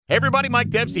Hey everybody, Mike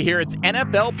Dempsey here. It's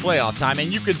NFL playoff time,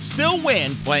 and you can still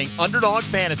win playing Underdog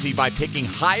Fantasy by picking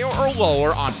higher or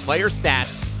lower on player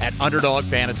stats at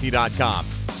UnderdogFantasy.com.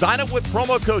 Sign up with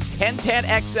promo code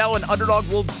 1010XL, and Underdog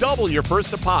will double your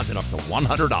first deposit up to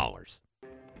 $100.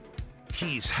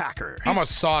 He's Hacker. I'm a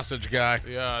sausage guy.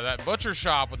 Yeah, that butcher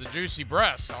shop with the juicy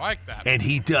breasts. I like that. And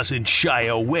he doesn't shy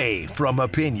away from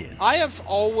opinion. I have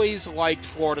always liked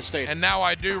Florida State. And now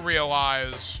I do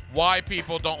realize why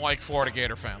people don't like Florida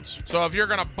Gator fans. So if you're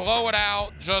going to blow it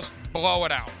out, just blow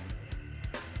it out.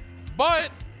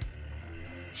 But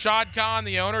Shad Khan,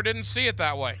 the owner, didn't see it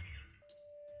that way.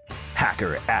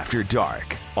 Hacker After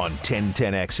Dark on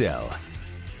 1010XL.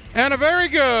 And a very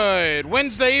good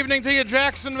Wednesday evening to you,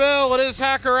 Jacksonville. It is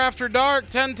Hacker After Dark,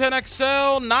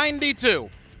 1010XL, 92.5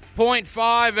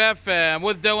 FM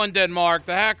with Dylan Denmark.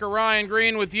 The Hacker Ryan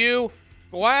Green with you.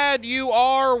 Glad you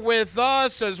are with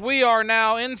us as we are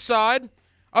now inside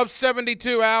of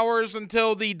 72 hours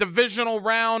until the divisional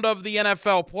round of the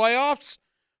NFL playoffs.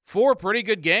 4 pretty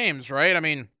good games, right? I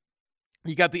mean,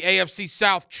 you got the AFC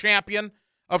South champion,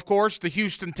 of course, the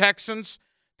Houston Texans,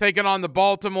 taking on the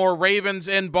Baltimore Ravens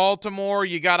in Baltimore.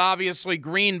 You got, obviously,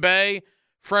 Green Bay,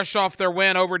 fresh off their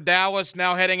win over Dallas,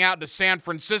 now heading out to San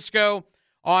Francisco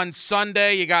on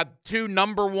Sunday. You got 2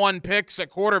 number 1 picks at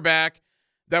quarterback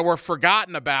that were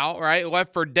forgotten about, right?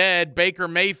 Left for dead. Baker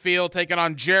Mayfield taking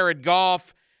on Jared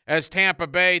Goff as Tampa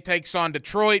Bay takes on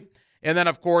Detroit. And then,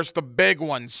 of course, the big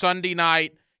one, Sunday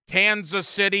night, Kansas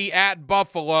City at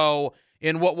Buffalo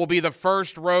in what will be the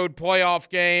first road playoff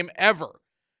game ever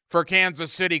for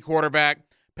Kansas City quarterback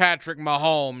Patrick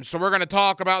Mahomes. So we're going to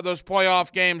talk about those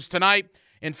playoff games tonight.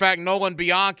 In fact, Nolan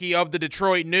Bianchi of the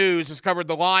Detroit News has covered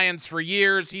the Lions for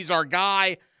years. He's our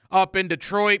guy up in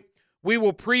Detroit. We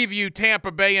will preview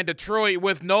Tampa Bay and Detroit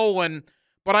with Nolan,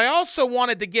 but I also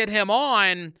wanted to get him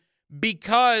on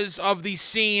because of the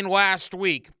scene last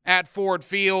week at Ford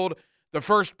Field, the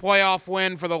first playoff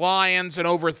win for the Lions in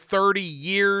over 30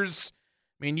 years.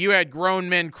 I mean, you had grown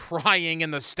men crying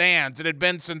in the stands. It had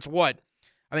been since what?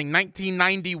 I think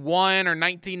 1991 or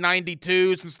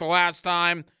 1992 since the last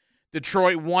time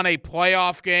Detroit won a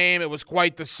playoff game. It was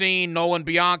quite the scene. Nolan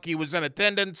Bianchi was in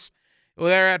attendance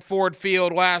there at Ford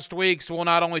Field last week, so we'll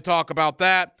not only talk about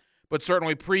that, but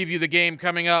certainly preview the game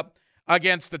coming up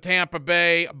against the Tampa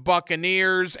Bay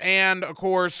Buccaneers. And, of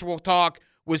course, we'll talk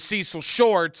with Cecil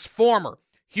Shorts, former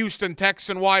Houston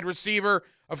Texan wide receiver,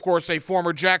 of course, a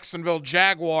former Jacksonville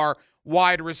Jaguar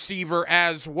wide receiver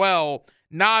as well.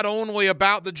 Not only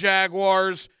about the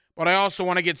Jaguars, but I also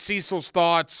want to get Cecil's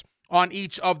thoughts on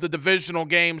each of the divisional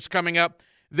games coming up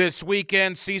this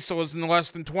weekend. Cecil is in less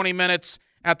than 20 minutes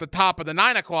at the top of the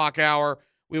 9 o'clock hour.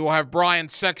 We will have Brian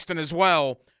Sexton as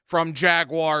well from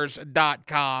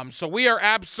Jaguars.com. So we are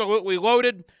absolutely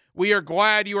loaded. We are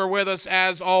glad you are with us,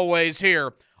 as always,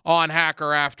 here on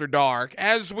Hacker After Dark.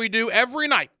 As we do every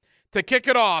night, to kick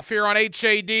it off here on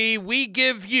HAD, we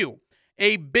give you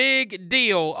a big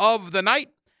deal of the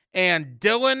night and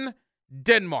Dylan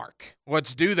Denmark.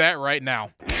 Let's do that right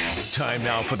now. Time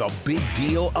now for the big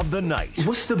deal of the night.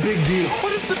 What's the big deal?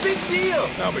 What is the big deal?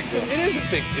 No big deal. It is a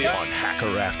big deal. On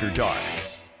Hacker After Dark.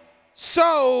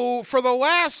 So, for the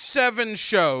last 7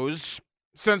 shows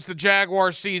since the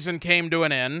Jaguar season came to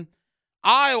an end,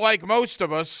 I, like most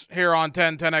of us here on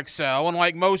 1010XL, and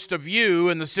like most of you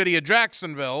in the city of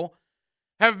Jacksonville,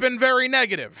 have been very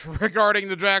negative regarding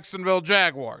the Jacksonville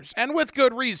Jaguars, and with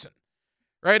good reason,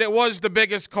 right? It was the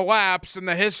biggest collapse in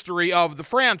the history of the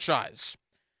franchise.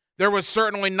 There was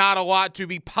certainly not a lot to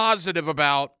be positive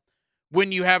about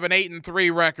when you have an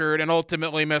 8-3 record and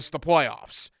ultimately miss the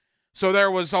playoffs. So there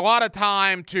was a lot of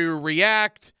time to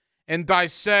react and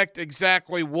dissect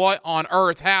exactly what on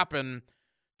earth happened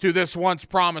to this once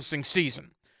promising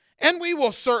season. And we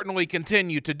will certainly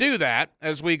continue to do that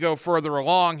as we go further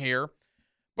along here.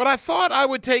 But I thought I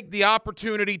would take the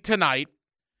opportunity tonight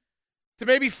to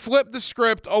maybe flip the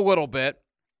script a little bit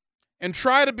and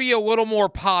try to be a little more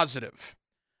positive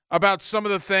about some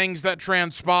of the things that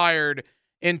transpired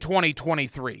in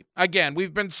 2023. Again,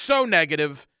 we've been so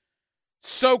negative,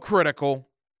 so critical,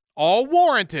 all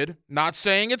warranted, not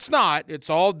saying it's not. It's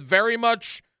all very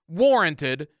much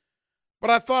warranted. But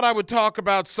I thought I would talk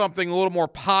about something a little more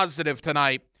positive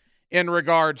tonight in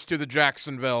regards to the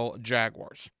Jacksonville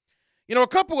Jaguars. You know, a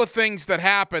couple of things that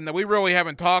happened that we really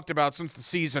haven't talked about since the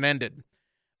season ended.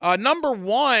 Number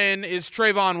one is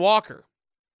Travon Walker,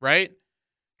 right?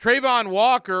 Travon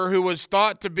Walker, who was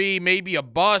thought to be maybe a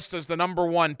bust as the number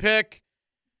 1 pick.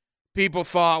 People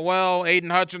thought, well,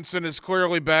 Aiden Hutchinson is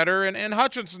clearly better, and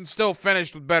Hutchinson still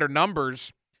finished with better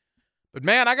numbers. But,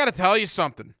 man, I got to tell you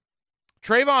something.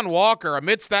 Travon Walker,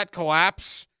 amidst that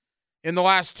collapse in the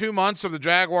last 2 months of the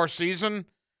Jaguar season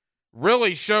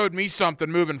really showed me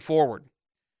something moving forward.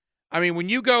 I mean, when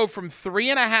you go from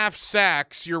 3.5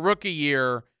 sacks your rookie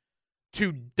year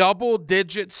to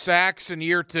double-digit sacks in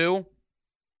year 2,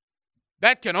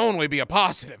 that can only be a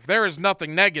positive. There is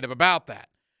nothing negative about that.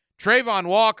 Travon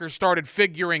Walker started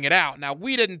figuring it out. Now,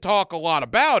 we didn't talk a lot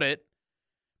about it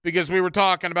because we were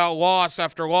talking about loss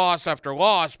after loss after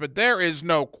loss, but there is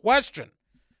no question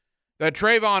that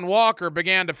Travon Walker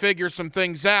began to figure some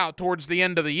things out towards the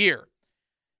end of the year.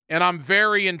 And I'm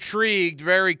very intrigued,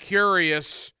 very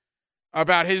curious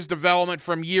about his development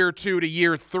from year 2 to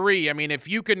year 3. I mean, if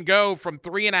you can go from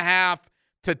 3.5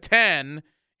 to 10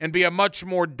 and be a much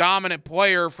more dominant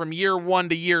player from year 1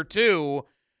 to year 2,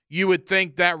 you would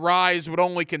think that rise would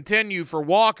only continue for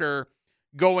Walker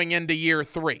going into year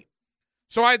 3.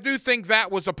 So I do think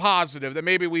that was a positive that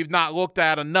maybe we've not looked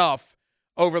at enough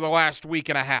over the last week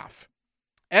and a half.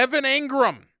 Evan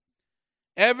Ingram,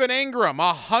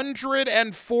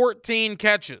 114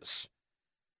 catches,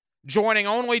 joining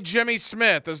only Jimmy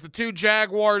Smith as the 2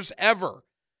 Jaguars ever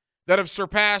that have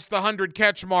surpassed the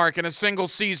 100-catch mark in a single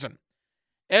season.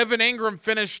 Evan Ingram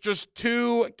finished just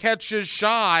 2 catches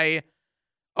shy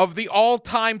of the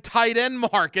all-time tight end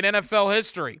mark in NFL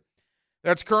history.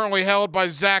 That's currently held by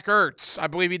Zach Ertz. I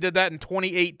believe he did that in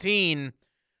 2018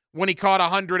 when he caught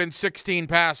 116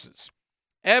 passes.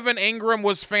 Evan Ingram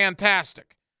was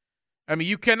fantastic. I mean,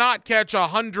 you cannot catch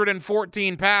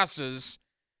 114 passes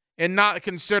and not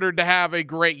considered to have a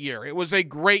great year. It was a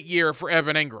great year for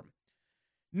Evan Ingram.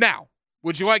 Now,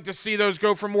 would you like to see those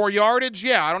go for more yardage?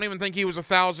 Yeah, I don't even think he was a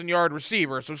 1,000-yard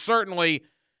receiver. So certainly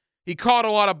he caught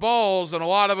a lot of balls and a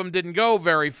lot of them didn't go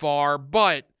very far,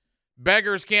 but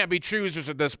beggars can't be choosers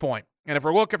at this point. And if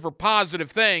we're looking for positive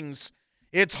things,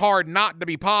 it's hard not to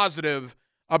be positive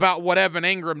about what Evan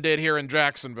Ingram did here in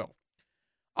Jacksonville.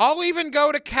 I'll even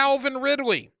go to Calvin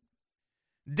Ridley.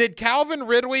 Did Calvin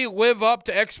Ridley live up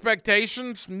to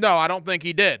expectations? No, I don't think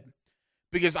he did.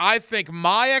 Because I think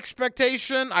my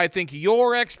expectation, I think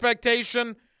your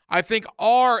expectation, I think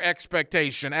our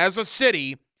expectation as a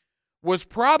city was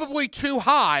probably too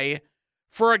high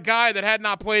for a guy that had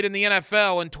not played in the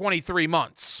NFL in 23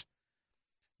 months.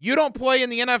 You don't play in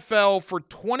the NFL for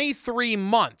 23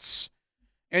 months,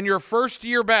 and your first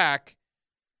year back,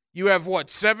 you have,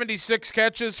 76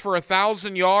 catches for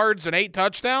 1,000 yards and 8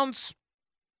 touchdowns?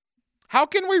 How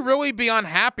can we really be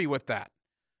unhappy with that?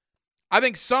 I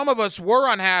think some of us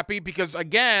were unhappy because,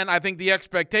 again, I think the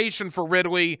expectation for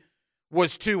Ridley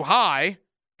was too high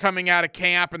coming out of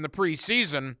camp in the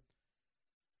preseason.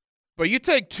 But you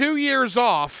take 2 years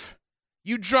off,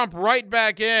 you jump right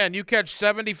back in, you catch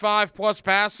 75-plus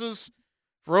passes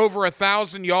for over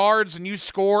 1,000 yards, and you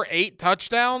score 8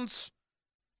 touchdowns?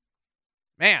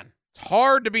 Man, it's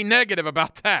hard to be negative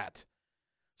about that.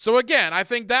 So again, I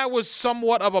think that was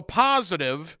somewhat of a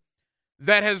positive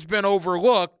that has been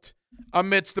overlooked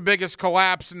amidst the biggest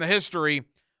collapse in the history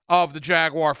of the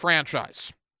Jaguar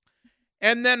franchise.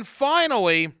 And then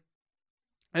finally,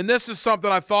 and this is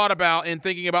something I thought about in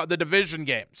thinking about the division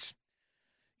games.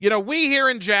 You know, we here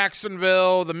in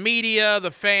Jacksonville, the media,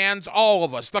 the fans, all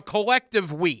of us, the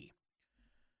collective we,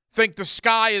 think the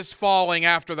sky is falling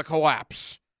after the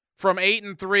collapse from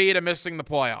 8-3 to missing the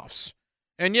playoffs.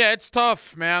 And yeah, it's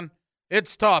tough, man.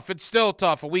 It's tough. It's still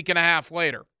tough a week and a half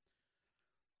later.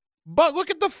 But look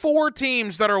at the 4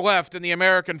 teams that are left in the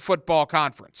American Football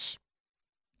Conference.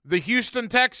 The Houston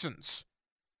Texans.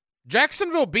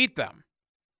 Jacksonville beat them.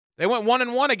 They went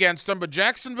 1-1 against them, but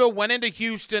Jacksonville went into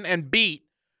Houston and beat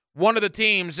one of the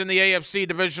teams in the AFC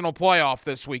divisional playoff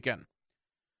this weekend.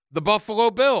 The Buffalo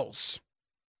Bills.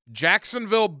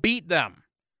 Jacksonville beat them.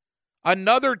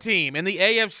 Another team in the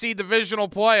AFC divisional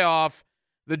playoff,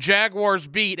 the Jaguars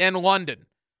beat in London.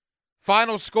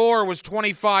 Final score was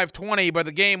 25-20, but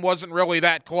the game wasn't really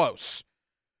that close.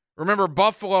 Remember,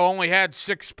 Buffalo only had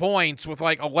 6 points with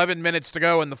 11 minutes to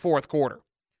go in the fourth quarter.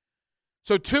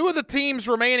 So 2 of the teams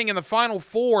remaining in the Final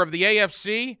Four of the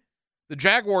AFC, the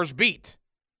Jaguars beat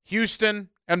Houston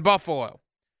and Buffalo.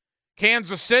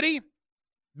 Kansas City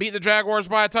beat the Jaguars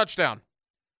by a touchdown.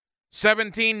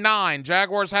 17-9.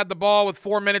 Jaguars had the ball with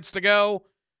 4 minutes to go.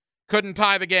 Couldn't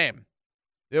tie the game.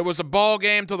 It was a ball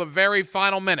game till the very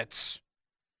final minutes.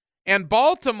 And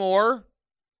Baltimore,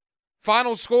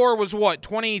 final score was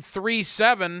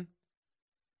 23-7.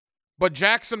 But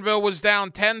Jacksonville was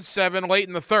down 10-7 late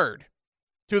in the third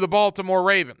to the Baltimore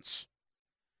Ravens.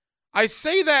 I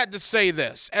say that to say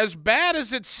this. As bad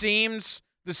as it seems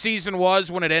the season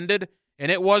was when it ended,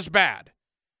 and it was bad,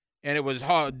 and it was,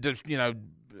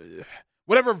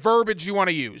 whatever verbiage you want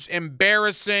to use,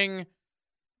 embarrassing,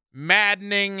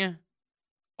 maddening,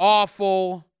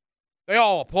 awful, They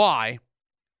all apply.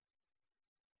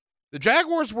 The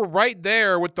Jaguars were right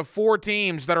there with the 4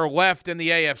 teams that are left in the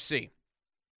AFC.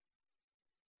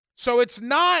 So it's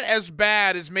not as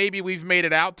bad as maybe we've made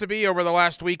it out to be over the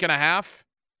last week and a half.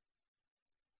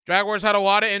 Jaguars had a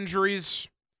lot of injuries.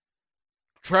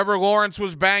 Trevor Lawrence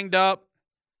was banged up.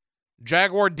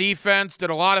 Jaguar defense did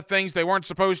a lot of things they weren't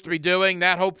supposed to be doing.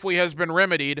 That hopefully has been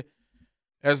remedied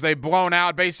as they've blown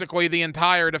out basically the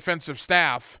entire defensive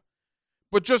staff.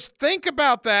 But just think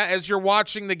about that as you're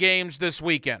watching the games this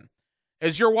weekend.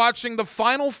 As you're watching the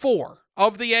Final Four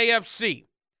of the AFC.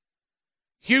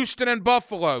 Houston and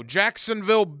Buffalo,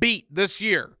 Jacksonville beat this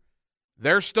year.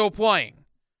 They're still playing.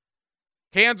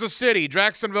 Kansas City,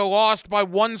 Jacksonville lost by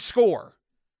 1 score.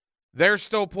 They're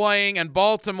still playing. And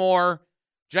Baltimore,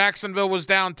 Jacksonville was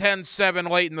down 10-7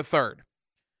 late in the third.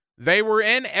 They were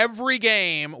in every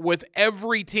game with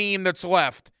every team that's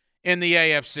left in the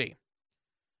AFC.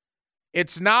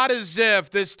 It's not as if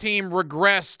this team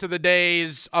regressed to the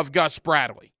days of Gus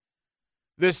Bradley.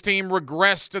 This team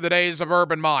regressed to the days of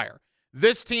Urban Meyer.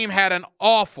 This team had an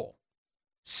awful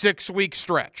 6-week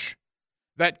stretch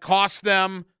that cost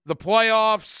them the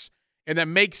playoffs and that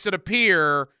makes it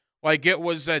appear like it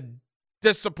was a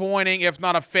disappointing, if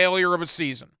not a failure of a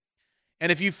season.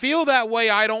 And if you feel that way,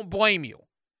 I don't blame you.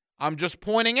 I'm just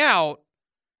pointing out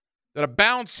that a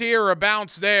bounce here or a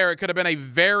bounce there, it could have been a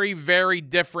very, very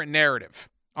different narrative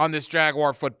on this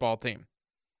Jaguar football team.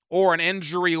 Or an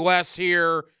injury less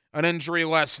here, an injury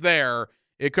less there.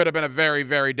 It could have been a very,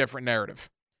 very different narrative.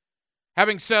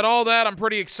 Having said all that, I'm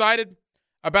pretty excited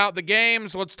about the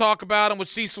games. Let's talk about them with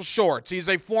Cecil Shorts. He's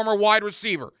a former wide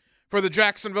receiver for the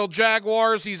Jacksonville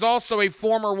Jaguars. He's also a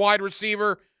former wide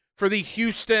receiver for the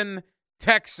Houston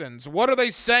Texans. What are they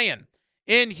saying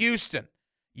in Houston?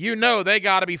 You know they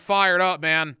got to be fired up,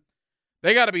 man.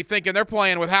 They got to be thinking they're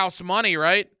playing with house money,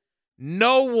 right?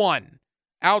 No one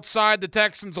outside the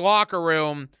Texans locker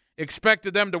room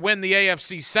expected them to win the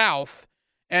AFC South,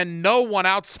 and no one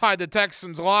outside the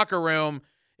Texans locker room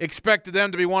expected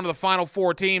them to be one of the final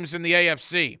 4 teams in the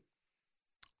AFC.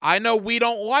 I know we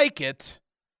don't like it,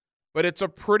 but it's a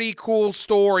pretty cool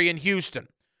story in Houston.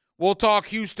 We'll talk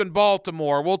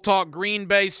Houston-Baltimore. We'll talk Green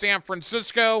Bay-San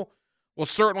Francisco. We'll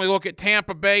certainly look at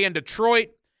Tampa Bay and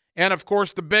Detroit, and, of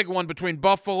course, the big one between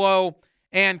Buffalo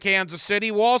and Kansas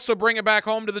City. We'll also bring it back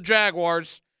home to the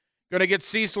Jaguars. Going to get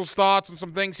Cecil's thoughts on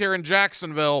some things here in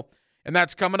Jacksonville, and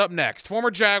that's coming up next.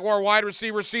 Former Jaguar wide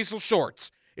receiver Cecil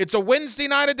Shorts. It's a Wednesday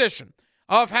night edition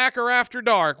of Hacker After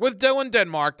Dark with Dylan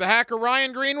Denmark, the Hacker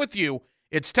Ryan Green with you.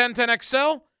 It's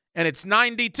 1010XL, and it's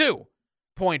 92.5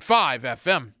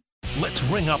 FM. Let's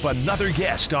ring up another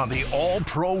guest on the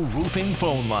All-Pro Roofing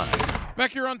phone line.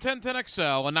 Back here on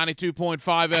 1010XL and 92.5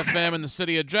 FM in the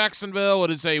city of Jacksonville.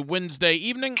 It is a Wednesday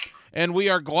evening, and we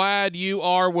are glad you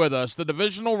are with us. The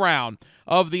divisional round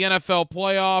of the NFL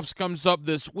playoffs comes up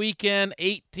this weekend.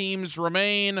 8 teams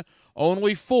remain.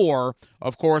 Only 4,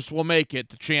 of course, will make it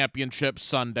to Championship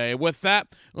Sunday. With that,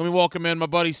 let me welcome in my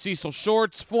buddy Cecil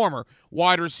Shorts, former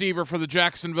wide receiver for the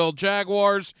Jacksonville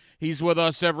Jaguars. He's with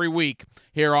us every week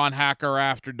here on Hacker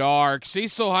After Dark.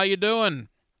 Cecil, how you doing?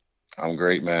 I'm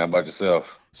great, man. How about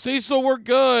yourself? Cecil, we're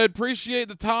good. Appreciate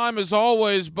the time as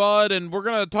always, bud. And we're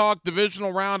going to talk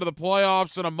divisional round of the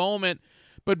playoffs in a moment.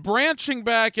 But branching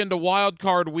back into Wild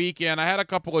Card Weekend, I had a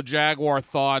couple of Jaguar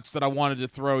thoughts that I wanted to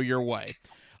throw your way.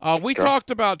 We talked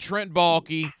about Trent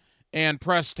Baalke and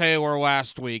Press Taylor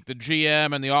last week, the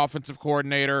GM and the offensive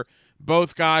coordinator.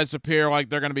 Both guys appear like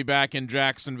they're going to be back in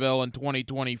Jacksonville in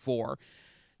 2024.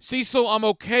 Cecil, I'm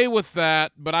okay with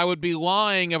that, but I would be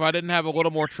lying if I didn't have a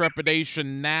little more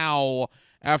trepidation now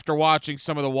after watching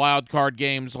some of the wild card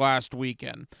games last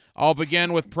weekend. I'll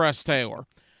begin with Press Taylor.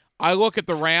 I look at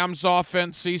the Rams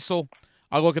offense, Cecil.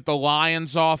 I look at the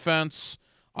Lions offense.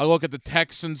 I look at the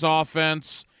Texans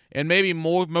offense. And maybe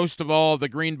most of all, the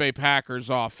Green Bay Packers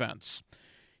offense.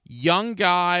 Young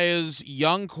guys,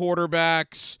 young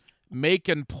quarterbacks,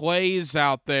 making plays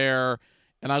out there.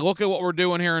 And I look at what we're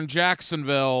doing here in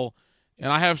Jacksonville,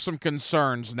 and I have some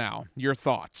concerns now. Your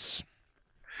thoughts?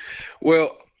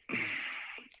 Well,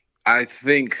 I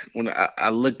think when I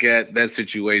look at that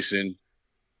situation,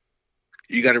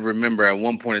 you got to remember at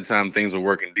one point in time, things were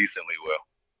working decently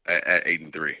well at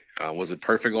 8-3. Was it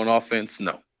perfect on offense?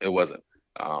 No, it wasn't.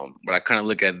 But I kind of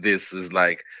look at this as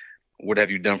like, what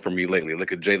have you done for me lately?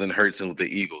 Look at Jalen Hurts with the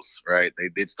Eagles, right? They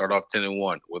did start off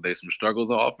 10-1. Were there some struggles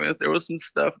on offense? There was some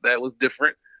stuff that was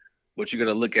different, but you got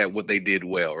to look at what they did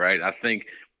well, right? I think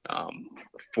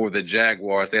for the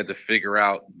Jaguars, they had to figure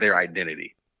out their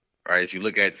identity, right? If you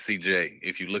look at CJ,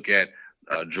 if you look at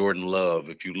Jordan Love,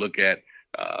 if you look at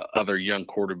other young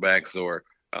quarterbacks or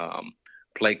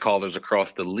play callers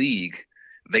across the league,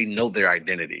 they know their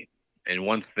identity. And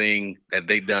one thing that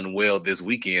they done well this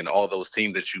weekend, all those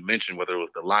teams that you mentioned, whether it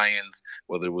was the Lions,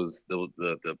 whether it was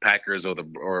the Packers or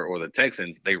the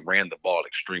Texans, they ran the ball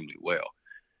extremely well.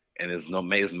 And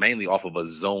it's mainly off of a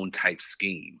zone type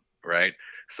scheme, right?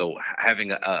 So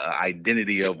having a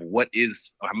identity of what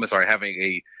is, I'm sorry,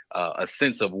 having a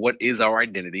sense of what is our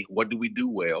identity, what do we do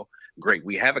well? Great.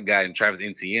 We have a guy in Travis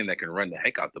Etienne that can run the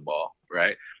heck out the ball,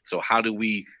 right? So how do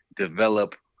we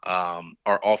develop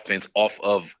our offense off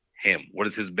of him? What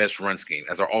is his best run scheme?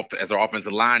 As our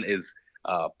offensive line is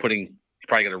probably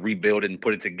got to rebuild it and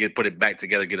put it back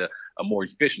together, get a more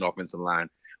efficient offensive line.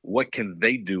 What can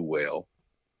they do well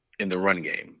in the run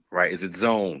game, right? Is it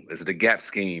zone? Is it a gap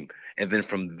scheme? And then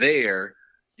from there,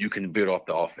 you can build off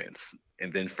the offense.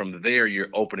 And then from there, you're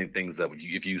opening things up.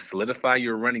 If you solidify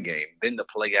your running game, then the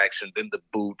play action, then the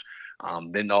boot,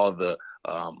 then all the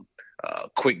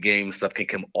quick game stuff can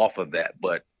come off of that.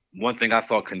 But one thing I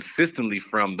saw consistently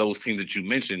from those teams that you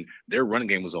mentioned, their running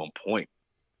game was on point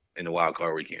in the wild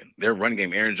card weekend. Their running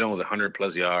game, Aaron Jones, 100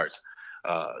 plus yards.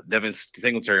 Devin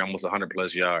Singletary, almost 100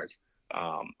 plus yards.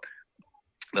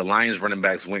 The Lions running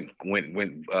backs ran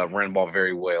the ball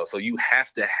very well. So you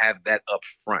have to have that up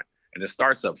front. And it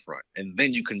starts up front. And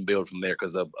then you can build from there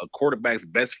because a quarterback's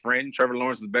best friend, Trevor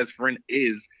Lawrence's best friend,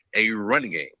 is a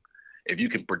running game. If you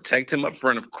can protect him up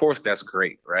front, of course, that's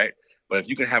great, right? But if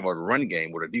you can have a run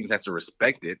game where the defense has to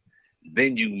respect it,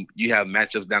 then you have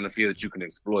matchups down the field that you can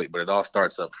exploit. But it all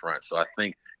starts up front. So I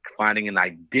think finding an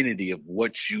identity of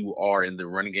what you are in the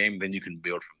running game, then you can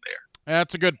build from there.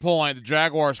 That's a good point. The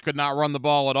Jaguars could not run the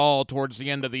ball at all towards the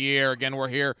end of the year. Again, we're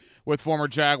here with former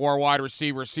Jaguar wide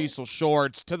receiver Cecil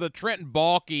Shorts. To the Trenton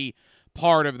Baalke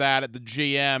part of that at the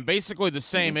GM, basically the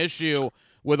same issue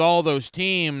with all those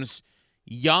teams.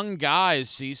 Young guys,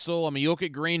 Cecil. I mean, you look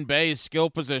at Green Bay's skill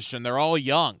position. They're all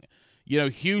young.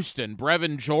 Houston,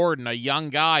 Brevin Jordan, a young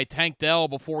guy. Tank Dell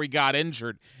before he got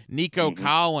injured. Nico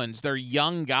Collins, they're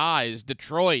young guys.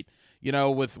 Detroit,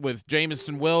 with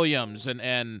Jameson Williams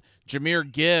and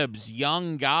Jahmyr Gibbs,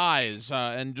 young guys,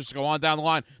 and just go on down the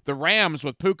line. The Rams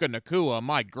with Puka Nacua,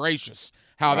 my gracious,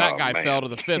 how that guy fell to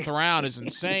the fifth round is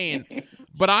insane.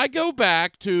 But I go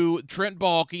back to Trent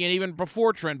Baalke, and even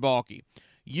before Trent Baalke,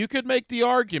 you could make the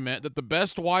argument that the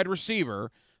best wide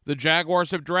receiver the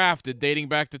Jaguars have drafted dating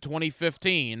back to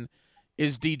 2015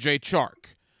 is DJ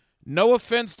Chark. No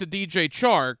offense to DJ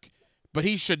Chark, but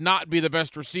he should not be the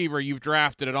best receiver you've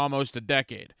drafted in almost a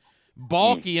decade.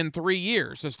 Baalke in 3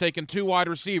 years has taken 2 wide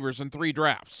receivers in 3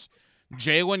 drafts.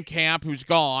 Jalen Camp, who's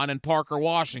gone, and Parker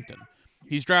Washington.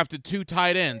 He's drafted 2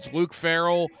 tight ends, Luke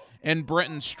Farrell and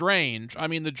Brenton Strange. I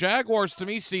mean, the Jaguars, to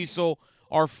me, Cecil,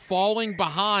 are falling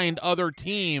behind other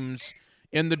teams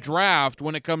in the draft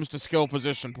when it comes to skill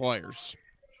position players.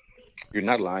 You're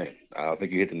not lying. I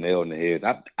think you hit the nail on the head.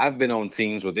 I've been on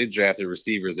teams where they drafted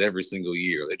receivers every single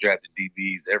year. They drafted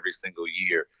DBs every single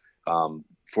year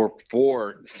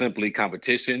for simply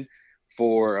competition,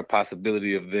 for a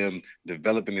possibility of them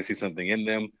developing and see something in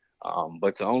them.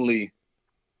 But to only,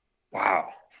 wow,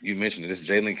 you mentioned it, this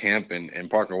Jalen Camp and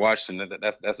Parker Washington,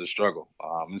 that's a struggle,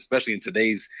 especially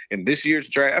in this year's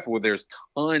draft where there's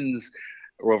tons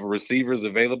of receivers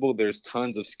available. There's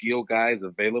tons of skill guys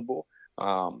available.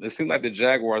 It seems like the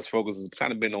Jaguars' focus has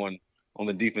kind of been on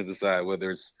the defensive side,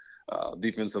 whether it's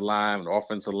defensive line or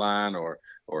offensive line or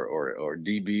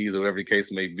DBs or whatever the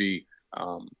case may be.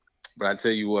 But I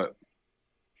tell you what,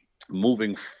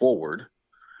 moving forward,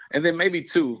 and then maybe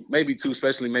two,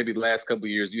 especially maybe the last couple of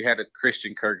years, you had a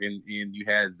Christian Kirk and you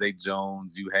had Zay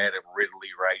Jones, you had a Ridley,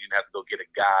 right? You didn't have to go get a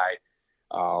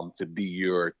guy to be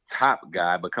your top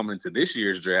guy. But coming into this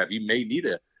year's draft, you may need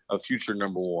a future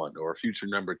number 1 or a future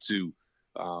number 2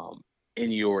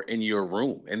 in your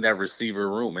room, in that receiver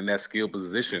room, in that skill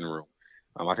position room.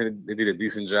 I think they did a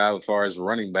decent job as far as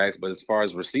running backs, but as far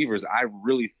as receivers, I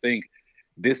really think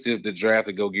this is the draft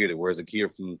to go get it. Whereas the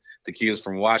kids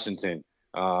from Washington,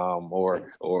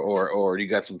 or you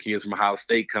got some kids from Ohio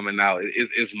State coming out.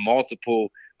 It's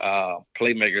multiple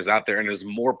playmakers out there, and there's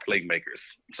more playmakers.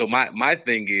 So my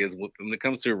thing is, when it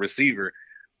comes to a receiver,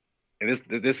 and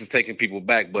this is taking people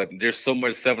back, but there's so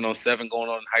much 7-on-7 going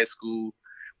on in high school.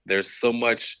 There's so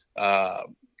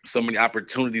many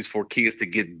opportunities for kids to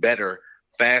get better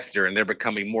faster, and they're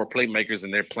becoming more playmakers,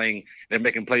 and they're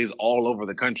making plays all over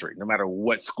the country, no matter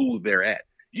what school they're at.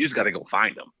 You just got to go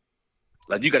find them.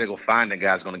 Like, you got to go find the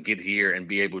guy that's going to get here and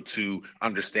be able to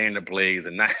understand the plays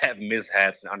and not have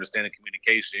mishaps and understand the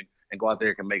communication and go out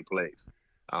there and make plays.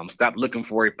 Stop looking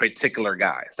for a particular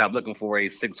guy. Stop looking for a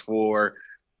 6'4",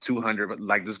 200.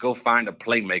 Like, just go find a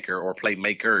playmaker or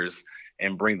playmakers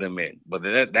and bring them in. But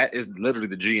that is literally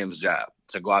the GM's job,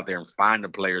 to go out there and find the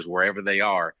players wherever they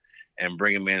are and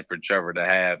bring them in for Trevor to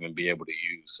have and be able to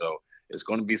use. So it's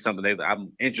going to be something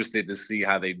I'm interested to see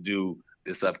how they do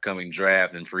this upcoming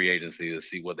draft and free agency, to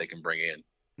see what they can bring in.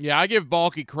 Yeah, I give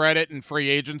Baalke credit in free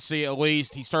agency at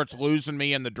least. He starts losing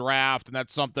me in the draft, and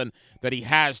that's something that he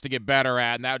has to get better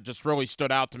at, and that just really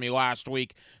stood out to me last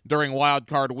week during Wild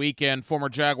Card Weekend. Former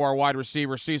Jaguar wide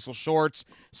receiver Cecil Shorts.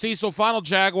 Cecil, final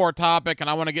Jaguar topic, and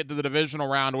I want to get to the divisional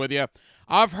round with you.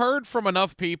 I've heard from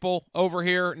enough people over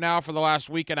here now for the last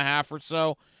week and a half or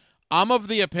so. I'm of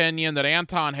the opinion that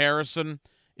Anton Harrison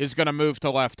is going to move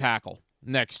to left tackle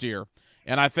next year.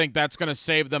 And I think that's going to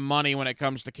save them money when it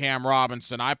comes to Cam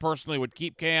Robinson. I personally would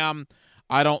keep Cam.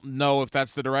 I don't know if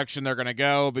that's the direction they're going to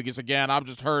go because, again, I've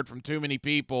just heard from too many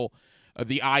people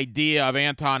the idea of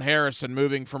Anton Harrison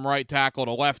moving from right tackle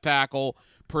to left tackle.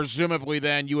 Presumably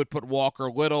then you would put Walker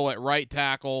Little at right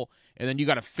tackle, and then you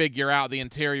got to figure out the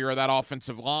interior of that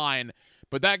offensive line.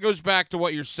 But that goes back to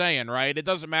what you're saying, right? It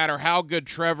doesn't matter how good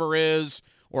Trevor is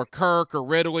or Kirk or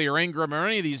Ridley or Ingram or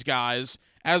any of these guys,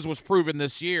 as was proven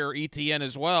this year, ETN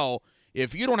as well.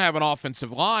 If you don't have an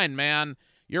offensive line, man,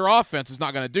 your offense is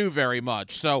not going to do very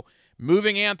much. So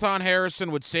moving Anton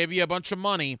Harrison would save you a bunch of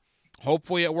money.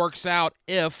 Hopefully it works out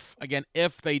if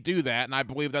they do that, and I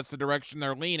believe that's the direction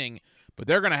they're leaning. But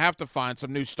they're going to have to find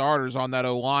some new starters on that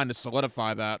O-line to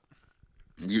solidify that.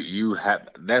 You have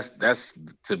that's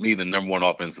to me the number one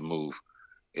offensive move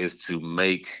is to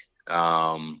make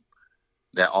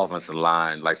that offensive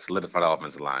line, like solidify the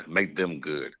offensive line, make them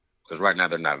good. Because right now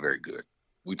they're not very good.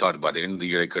 We talked about it. At the end of the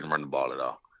year, they couldn't run the ball at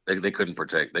all. They couldn't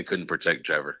protect. They couldn't protect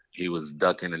Trevor. He was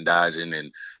ducking and dodging,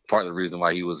 and part of the reason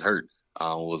why he was hurt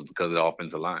was because of the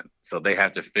offensive line. So they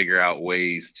have to figure out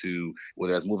ways to,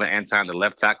 whether it's moving Anton to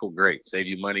left tackle, great. Save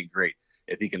you money, great.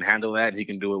 If he can handle that, he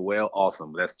can do it well,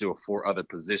 awesome. But that's still 4 other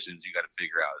positions you got to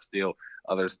figure out. It's still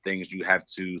other things you have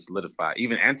to solidify.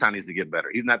 Even Anton needs to get better.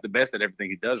 He's not the best at everything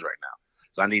he does right now.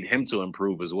 So I need him to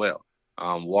improve as well.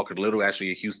 Walker Little,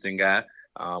 actually a Houston guy,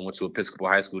 went to Episcopal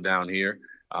High School down here.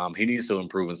 He needs to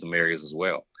improve in some areas as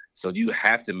well. So you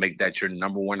have to make that your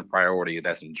number one priority. If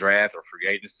that's in draft or free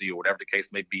agency or whatever the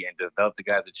case may be, and develop the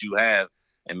guys that you have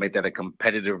and make that a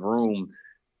competitive room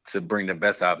to bring the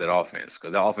best out of that offense.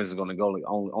 Because the offense is going to go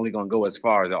only going to go as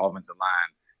far as the offensive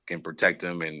line can protect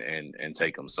them and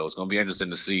take them. So it's going to be interesting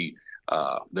to see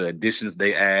the additions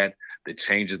they add, the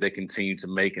changes they continue to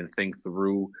make and think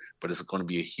through, but it's going to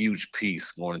be a huge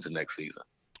piece going into next season.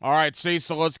 All right,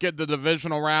 Cecil, let's get the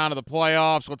divisional round of the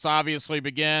playoffs. Let's obviously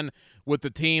begin with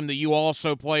the team that you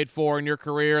also played for in your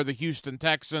career, the Houston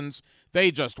Texans.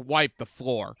 They just wiped the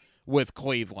floor with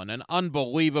Cleveland. An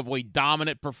unbelievably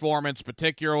dominant performance,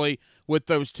 particularly with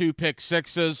those 2 pick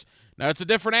sixes. Now, it's a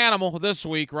different animal this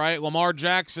week, right? Lamar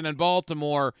Jackson in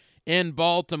Baltimore.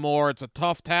 It's a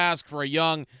tough task for a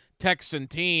young Texan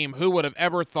team. Who would have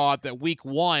ever thought that week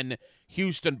 1,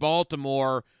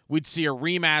 Houston-Baltimore, we'd see a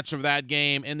rematch of that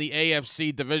game in the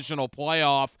AFC divisional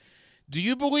playoff. Do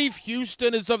you believe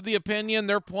Houston is of the opinion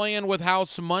they're playing with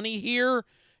house money here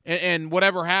and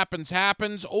whatever happens,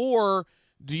 happens? Or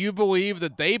do you believe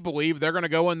that they believe they're going to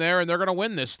go in there and they're going to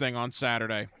win this thing on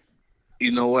Saturday?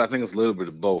 You know what? I think it's a little bit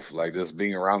of both. Like, just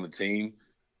being around the team,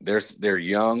 they're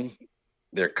young,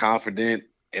 they're confident,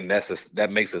 and that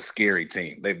makes a scary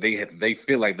team. They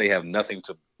feel like they have nothing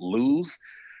to lose,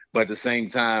 but at the same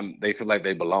time, they feel like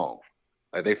they belong.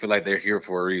 Like, they feel like they're here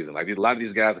for a reason. Like, a lot of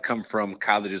these guys come from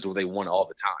colleges where they won all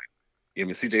the time. I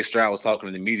mean, C.J. Stroud was talking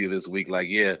to the media this week, like,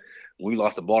 yeah, when we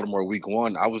lost to Baltimore week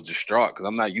 1, I was distraught because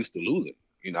I'm not used to losing.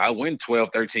 You know, I win 12,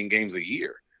 13 games a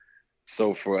year.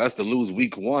 So for us to lose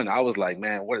week 1, I was like,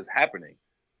 man, what is happening?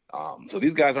 So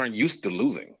these guys aren't used to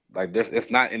losing. Like,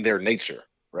 it's not in their nature,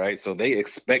 right? So they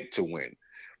expect to win.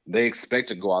 They expect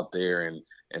to go out there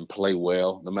and play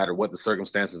well, no matter what the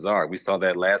circumstances are. We saw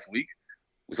that last week.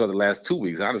 We saw the last 2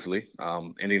 weeks, honestly.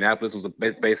 Indianapolis was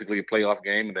basically a playoff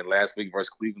game, and then last week versus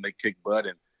Cleveland, they kicked butt,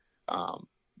 and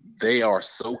they are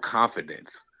so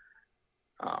confident.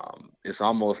 It's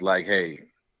almost like, hey,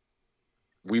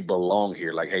 we belong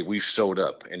here. Like, hey, we showed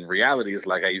up. In reality, it's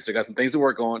like, hey, you still got some things to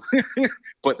work on,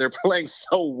 but they're playing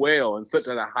so well and such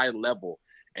at a high level,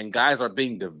 and guys are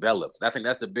being developed. I think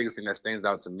that's the biggest thing that stands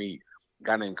out to me. A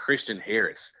guy named Christian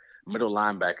Harris, middle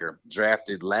linebacker,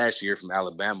 drafted last year from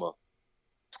Alabama.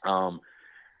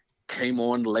 Came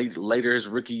on later his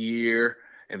rookie year,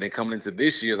 and then coming into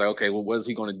this year, like, okay, well, what is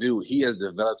he going to do? He has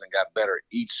developed and got better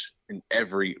each and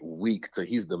every week. So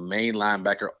he's the main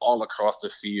linebacker all across the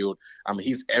field. I mean,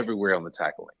 he's everywhere on the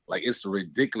tackling. Like, it's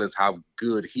ridiculous how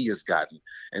good he has gotten.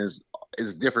 And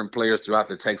it's different players throughout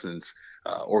the Texans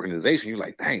organization, you're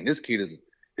like, dang, this kid has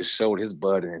showed his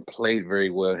butt and played very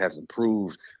well, has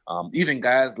improved. Even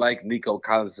guys like Nico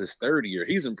Collins, his third year,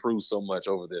 he's improved so much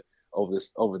over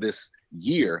this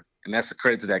year, and that's a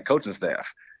credit to that coaching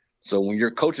staff. So when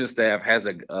your coaching staff has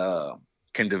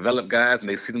can develop guys and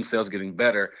they see themselves getting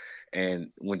better, and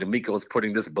when D'Amico is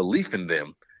putting this belief in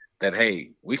them that,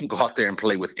 hey, we can go out there and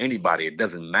play with anybody, it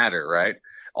doesn't matter, right?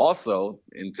 Also,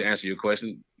 and to answer your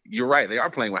question, you're right, they are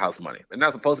playing with house money. They're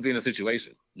not supposed to be in a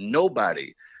situation.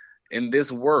 Nobody in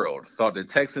this world thought the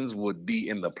Texans would be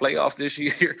in the playoffs this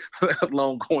year, let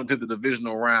alone going to the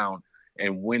divisional round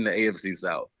and win the AFC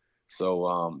South.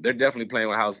 So they're definitely playing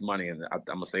with house money. And I'm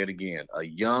going to say it again. A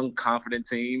young, confident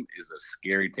team is a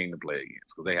scary team to play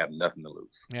against because they have nothing to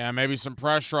lose. Yeah, maybe some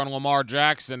pressure on Lamar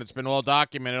Jackson. It's been well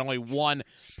documented. Only one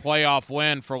playoff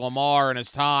win for Lamar in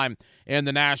his time in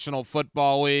the National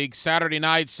Football League. Saturday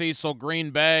night, Cecil,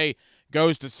 Green Bay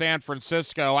goes to San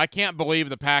Francisco. I can't believe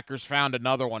the Packers found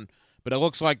another one, but it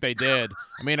looks like they did.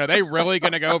 I mean, are they really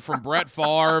going to go from Brett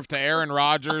Favre to Aaron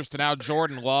Rodgers to now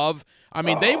Jordan Love? I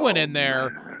mean, they went in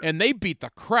there and they beat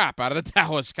the crap out of the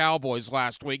Dallas Cowboys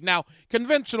last week. Now,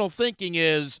 conventional thinking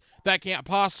is that can't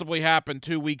possibly happen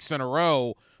 2 weeks in a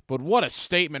row, but what a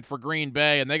statement for Green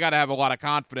Bay, and they got to have a lot of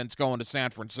confidence going to San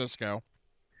Francisco.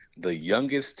 The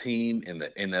youngest team in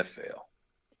the NFL.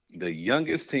 The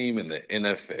youngest team in the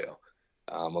NFL.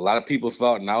 A lot of people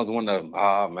thought, and I was one of them,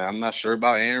 man, I'm not sure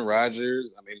about Aaron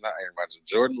Rodgers. I mean, not Aaron Rodgers,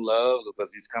 Jordan Love,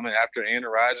 because he's coming after Aaron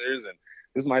Rodgers. And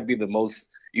this might be either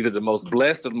the most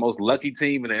blessed or the most lucky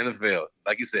team in the NFL.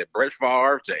 Like you said, Brett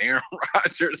Favre to Aaron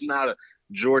Rodgers, not a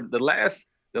Jordan. The last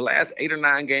 8 or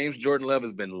 9 games, Jordan Love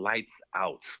has been lights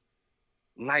out.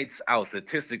 Lights out,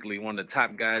 statistically, one of the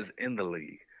top guys in the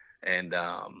league. And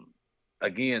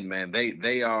again, man,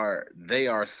 they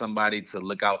are somebody to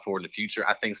look out for in the future.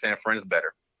 I think San Fran's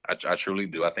better. I truly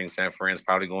do. I think San Fran's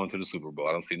probably going to the Super Bowl.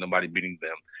 I don't see nobody beating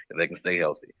them if they can stay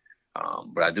healthy.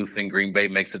 But I do think Green Bay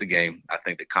makes it a game. I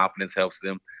think the confidence helps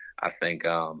them. I think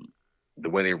the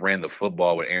way they ran the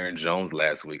football with Aaron Jones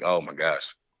last week, oh my gosh,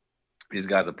 these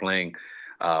guys are playing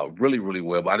really, really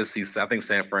well. But I think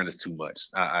San Fran is too much.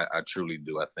 I truly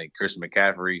do. I think Christian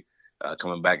McCaffrey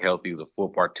coming back healthy, he was a full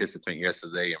participant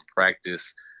yesterday in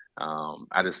practice.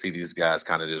 I just see these guys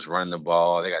kind of just running the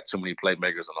ball. They got too many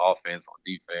playmakers on offense, on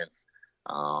defense,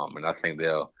 and I think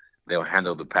they'll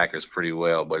handle the Packers pretty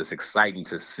well. But it's exciting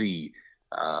to see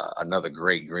another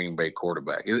great Green Bay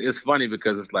quarterback. It's funny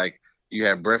because it's like you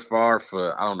had Brett Favre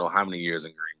for I don't know how many years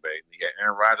in Green Bay. You got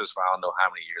Aaron Rodgers for I don't know how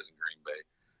many years in Green Bay.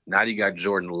 Now you got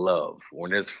Jordan Love.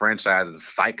 When this franchise is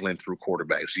cycling through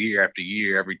quarterbacks year after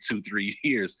year, every 2-3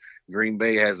 years, Green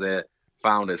Bay has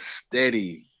found a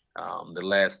steady, the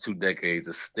last 2 decades,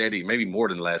 maybe more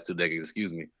than the last 2 decades,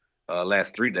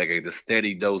 last 3 decades, a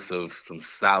steady dose of some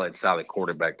solid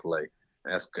quarterback play.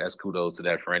 That's kudos to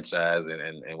that franchise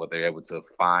and what they're able to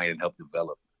find and help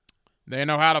develop. They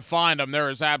know how to find them. There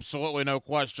is absolutely no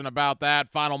question about that.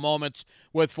 Final moments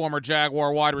with former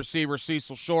Jaguar wide receiver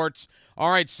Cecil Shorts. All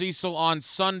right, Cecil, on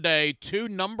Sunday, 2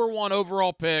 number 1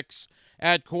 overall picks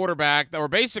at quarterback that were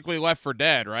basically left for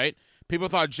dead, right? People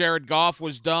thought Jared Goff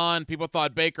was done. People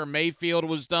thought Baker Mayfield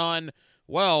was done.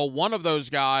 Well, one of those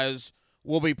guys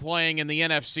will be playing in the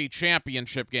NFC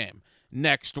Championship game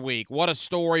next week. What a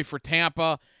story for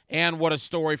Tampa and what a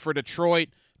story for Detroit.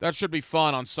 That should be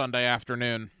fun on Sunday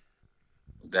afternoon.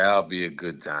 That'll be a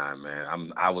good time,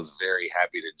 man. I was very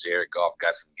happy that Jared Goff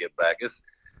got some get back.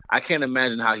 I can't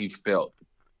imagine how he felt,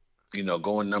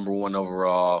 going number 1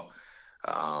 overall,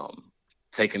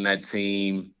 taking that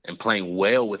team and playing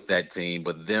well with that team,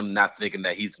 but them not thinking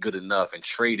that he's good enough and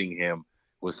trading him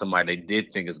with somebody they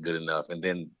did think is good enough. And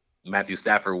then Matthew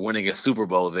Stafford winning a Super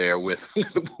Bowl there with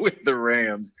with the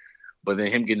Rams, but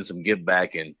then him getting some get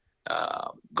back and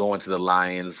going to the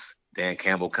Lions, Dan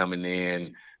Campbell coming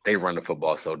in. They run the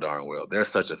football so darn well. They're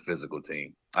such a physical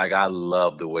team. Like, I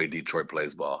love the way Detroit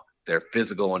plays ball. They're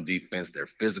physical on defense. They're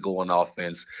physical on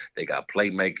offense. They got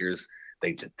playmakers.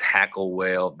 They tackle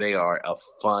well. They are a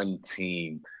fun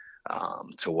team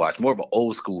to watch. More of an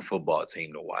old school football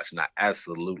team to watch. And I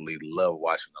absolutely love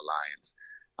watching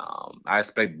the Lions. I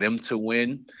expect them to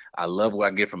win. I love what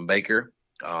I get from Baker.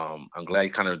 I'm glad he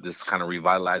kind of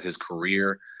revitalized his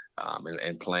career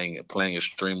and playing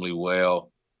extremely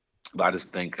well. But I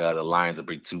just think the Lions will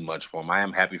be too much for him. I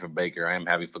am happy for Baker. I am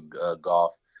happy for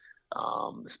Goff,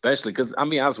 especially because, I'll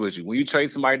be honest with you, when you trade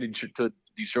somebody to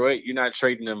Detroit, you're not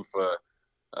trading them for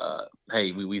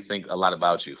hey, we think a lot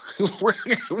about you.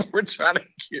 we're trying to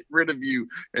get rid of you,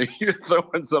 and you're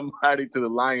throwing somebody to the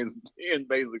Lions den,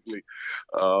 basically,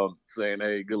 saying,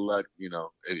 hey, good luck,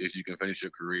 if you can finish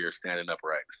your career standing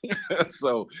upright.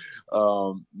 So,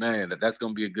 man, that's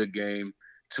going to be a good game.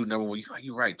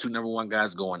 You're right, 2 number 1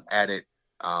 guys going at it.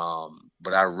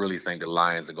 But I really think the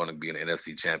Lions are going to be in the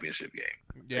NFC Championship game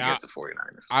against the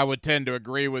 49ers. I would tend to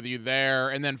agree with you there.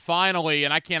 And then finally,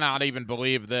 and I cannot even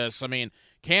believe this,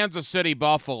 Kansas City,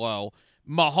 Buffalo,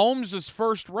 Mahomes'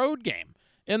 first road game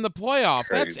in the playoff.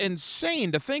 Crazy. That's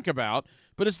insane to think about,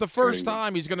 but it's the first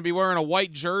time he's going to be wearing a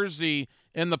white jersey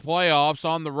in the playoffs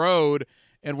on the road.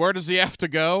 And where does he have to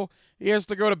go? He has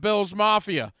to go to Bills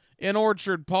Mafia in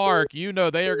Orchard Park.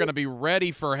 They are going to be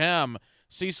ready for him.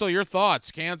 Cecil, your thoughts,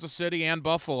 Kansas City and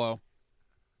Buffalo?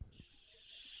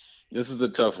 This is a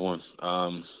tough one.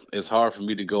 It's hard for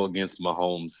me to go against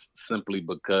Mahomes simply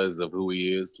because of who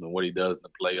he is and what he does in the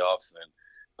playoffs.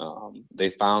 And they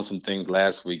found some things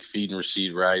last week, feeding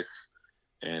Rashid Rice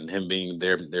and him being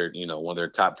their one of their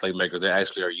top playmakers. They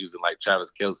actually are using like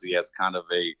Travis Kelce as kind of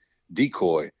a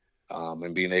decoy,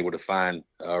 and being able to find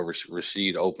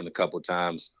Rashid open a couple of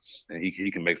times, and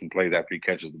he can make some plays after he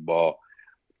catches the ball.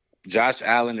 Josh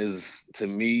Allen is, to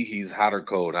me, he's hot or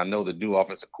cold. I know the new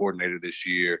offensive coordinator this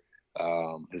year,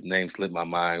 his name slipped my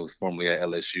mind. He was formerly at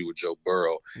LSU with Joe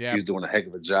Burrow. Yeah. He's doing a heck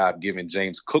of a job giving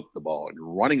James Cook the ball and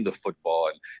running the football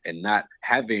and not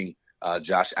having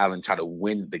Josh Allen try to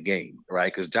win the game,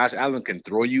 right? Because Josh Allen can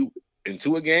throw you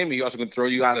into a game, and he also can throw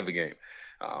you out of a game.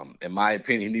 In my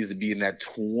opinion, he needs to be in that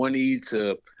 20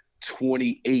 to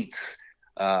 28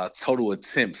 total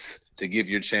attempts to give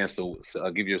yourself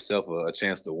a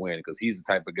chance to win, because he's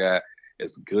the type of guy,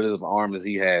 as good of an arm as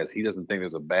he has, he doesn't think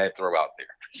there's a bad throw out there.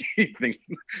 He thinks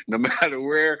no matter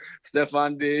where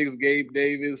Stephon Diggs, Gabe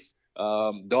Davis,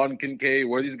 Dalton Kincaid,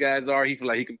 where these guys are, he feels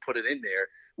like he can put it in there,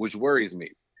 which worries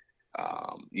me,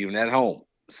 even at home.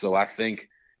 So I think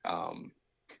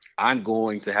I'm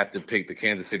going to have to pick the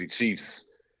Kansas City Chiefs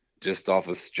just off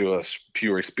of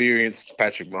pure experience.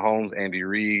 Patrick Mahomes, Andy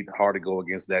Reid, hard to go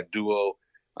against that duo.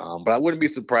 But I wouldn't be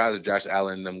surprised if Josh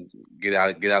Allen and them get out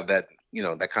of that,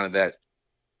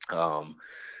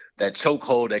 that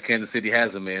chokehold that Kansas City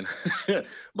has him in.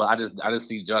 But I just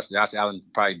see Josh Allen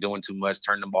probably doing too much,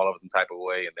 turning the ball over some type of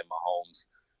way, and then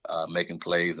Mahomes making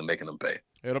plays and making them pay.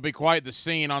 It'll be quite the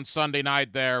scene on Sunday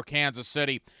night there, Kansas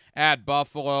City at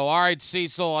Buffalo. All right,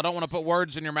 Cecil, I don't want to put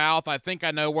words in your mouth. I think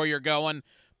I know where you're going.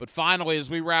 But finally, as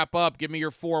we wrap up, give me your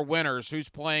 4 winners. Who's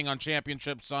playing on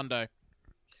Championship Sunday?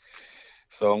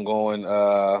 So I'm going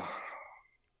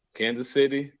Kansas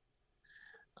City.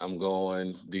 I'm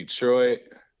going Detroit.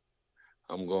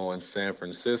 I'm going San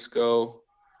Francisco.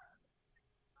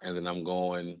 And then I'm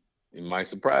going, it might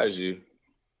surprise you,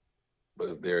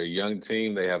 but they're a young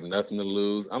team. They have nothing to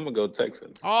lose. I'm going to go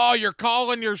Texans. Oh, you're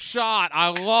calling your shot. I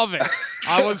love it.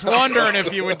 I was wondering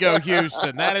if you would go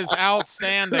Houston. That is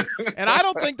outstanding. And I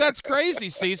don't think that's crazy,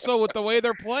 Cecil, with the way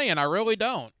they're playing. I really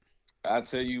don't. I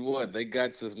tell you what, they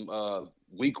got to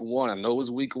week 1. I know it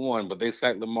was week 1, but they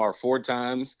sacked Lamar 4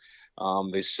 times.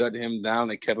 They shut him down.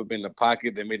 They kept him in the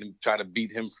pocket. They made him try to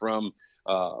beat him from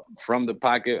the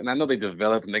pocket. And I know they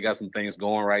developed and they got some things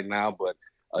going right now, but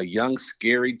a young,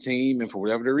 scary team. And for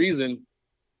whatever the reason,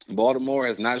 Baltimore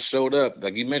has not showed up.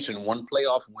 Like you mentioned, 1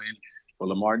 playoff win for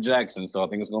Lamar Jackson. So I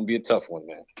think it's going to be a tough one,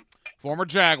 man. Former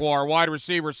Jaguar wide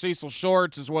receiver Cecil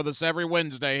Shorts is with us every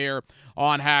Wednesday here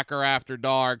on Hacker After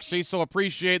Dark. Cecil,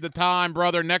 appreciate the time,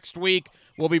 brother. Next week,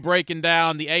 we'll be breaking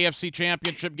down the AFC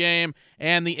Championship game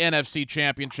and the NFC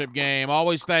Championship game.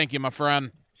 Always thank you, my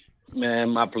friend. Man,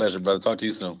 my pleasure, brother. Talk to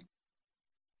you soon.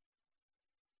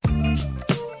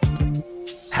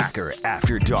 Hacker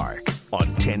After Dark on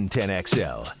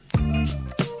 1010XL.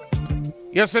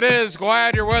 Yes, it is.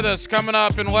 Glad you're with us. Coming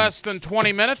up in less than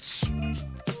 20 minutes.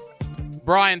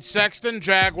 Brian Sexton,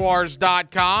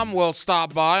 Jaguars.com, will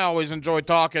stop by. Always enjoy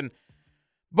talking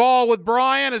ball with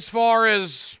Brian as far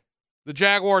as the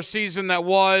Jaguar season that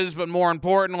was, but more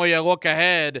importantly, a look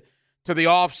ahead to the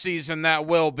offseason that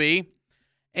will be.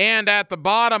 And at the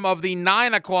bottom of the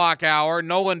 9 o'clock hour,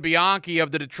 Nolan Bianchi of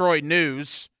the Detroit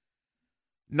News.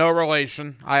 No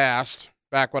relation, I asked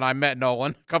back when I met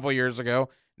Nolan a couple of years ago.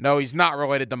 No, he's not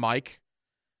related to Mike.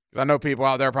 I know people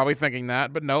out there probably thinking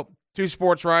that, but nope. 2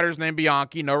 sports writers named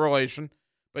Bianchi, no relation.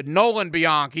 But Nolan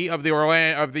Bianchi of the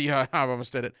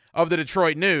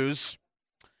Detroit News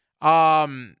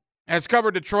has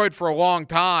covered Detroit for a long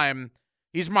time.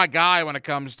 He's my guy when it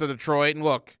comes to Detroit. And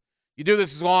look, you do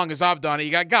this as long as I've done it,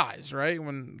 you got guys, right?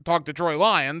 When talk Detroit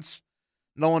Lions,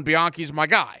 Nolan Bianchi's my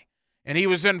guy. And he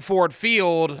was in Ford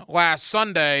Field last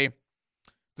Sunday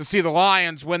to see the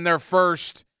Lions win their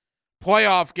first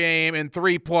playoff game in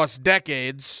 3+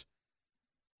 decades.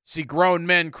 See grown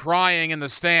men crying in the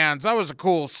stands. That was a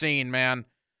cool scene, man.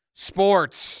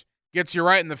 Sports gets you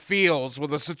right in the feels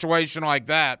with a situation like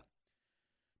that.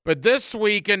 But this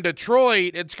week in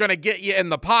Detroit, it's going to get you in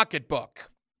the pocketbook.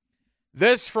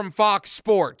 This from Fox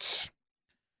Sports.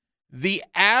 The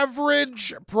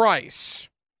average price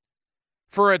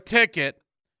for a ticket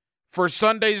for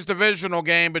Sunday's divisional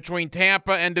game between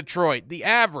Tampa and Detroit, the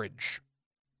average,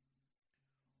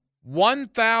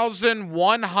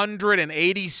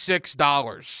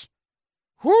 $1,186.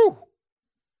 Whew!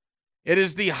 It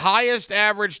is the highest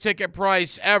average ticket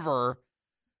price ever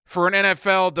for an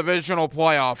NFL divisional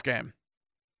playoff game.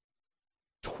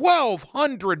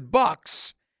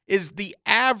 $1,200 is the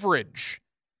average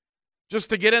just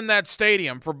to get in that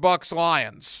stadium for Bucs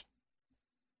Lions.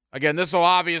 Again, this will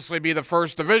obviously be the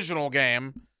first divisional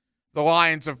game the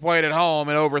Lions have played at home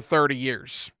in over 30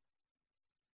 years.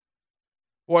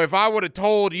 Boy, if I would have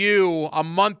told you a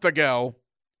month ago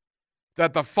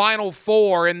that the Final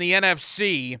Four in the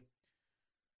NFC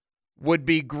would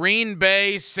be Green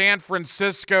Bay, San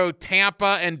Francisco,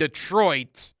 Tampa, and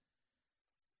Detroit,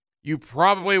 you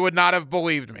probably would not have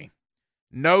believed me.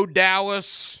 No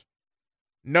Dallas,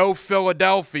 no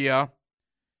Philadelphia.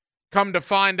 Come to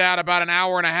find out about an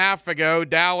hour and a half ago,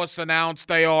 Dallas announced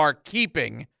they are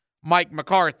keeping Mike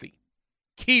McCarthy.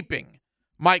 Keeping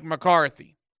Mike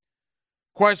McCarthy.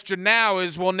 Question now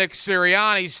is, will Nick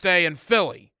Sirianni stay in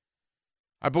Philly?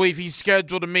 I believe he's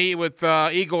scheduled to meet with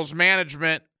Eagles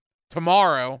management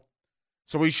tomorrow,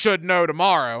 so we should know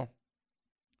tomorrow.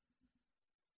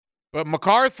 But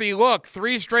McCarthy, look,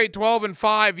 3 straight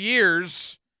 12-5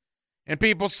 years, and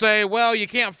people say, well, you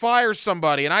can't fire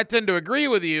somebody, and I tend to agree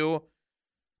with you,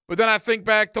 but then I think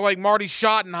back to like Marty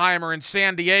Schottenheimer in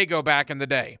San Diego back in the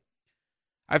day.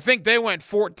 I think they went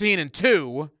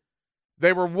 14-2.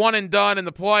 They were one and done in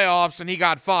the playoffs, and he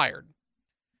got fired.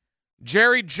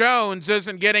 Jerry Jones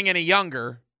isn't getting any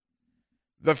younger.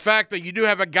 The fact that you do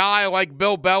have a guy like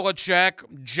Bill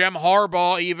Belichick, Jim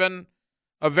Harbaugh even,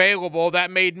 available,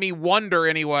 that made me wonder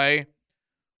anyway,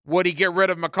 would he get rid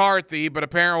of McCarthy? But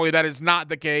apparently that is not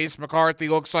the case. McCarthy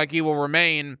looks like he will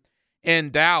remain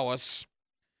in Dallas.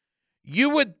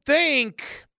 You would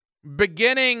think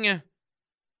beginning,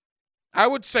 I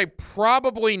would say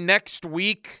probably next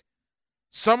week,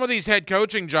 some of these head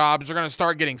coaching jobs are going to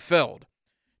start getting filled.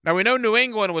 Now, we know New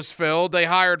England was filled. They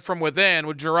hired from within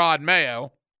with Gerard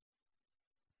Mayo.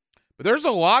 But there's a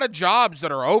lot of jobs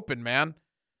that are open, man.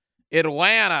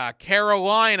 Atlanta,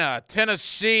 Carolina,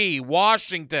 Tennessee,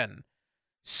 Washington,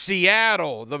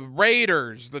 Seattle, the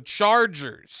Raiders, the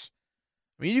Chargers.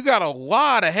 I mean, you got a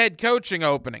lot of head coaching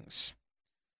openings.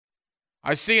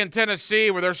 I see in Tennessee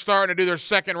where they're starting to do their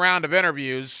second round of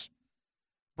interviews.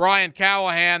 Brian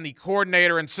Callahan, the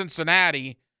coordinator in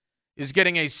Cincinnati, is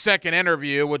getting a second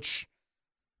interview, which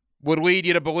would lead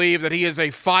you to believe that he is a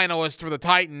finalist for the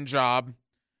Titan job.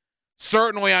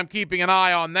 Certainly, I'm keeping an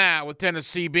eye on that with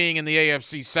Tennessee being in the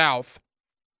AFC South.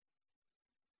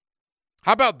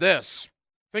 How about this?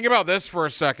 Think about this for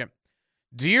a second.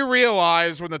 Do you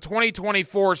realize when the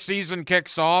 2024 season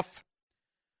kicks off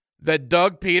that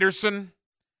Doug Peterson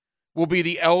will be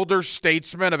the elder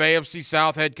statesman of AFC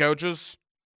South head coaches?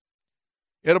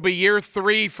 It'll be year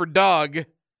 3 for Doug.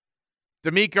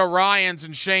 D'Amico Ryans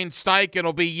and Shane Steichen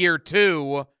will be year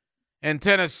 2, and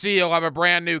Tennessee will have a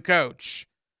brand new coach.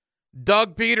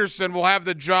 Doug Peterson will have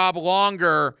the job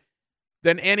longer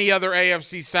than any other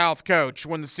AFC South coach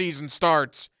when the season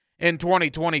starts in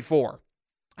 2024.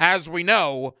 As we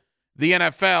know, the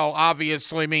NFL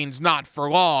obviously means not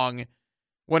for long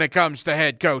when it comes to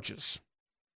head coaches.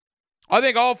 I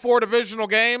think all 4 divisional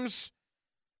games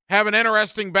have an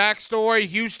interesting backstory.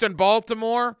 Houston,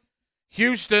 Baltimore.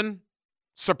 Houston,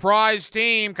 surprise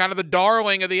team, kind of the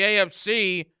darling of the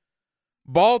AFC.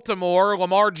 Baltimore,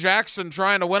 Lamar Jackson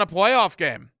trying to win a playoff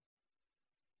game.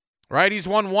 Right? He's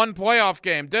won 1 playoff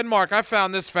game. Denmark, I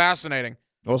found this fascinating.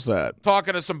 What's that?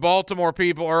 Talking to some Baltimore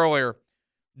people earlier.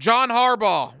 John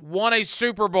Harbaugh won a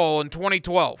Super Bowl in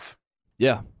 2012.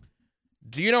 Yeah.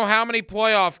 Do you know how many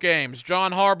playoff games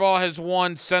John Harbaugh has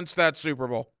won since that Super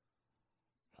Bowl?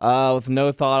 With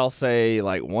no thought, I'll say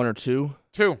like 1 or 2.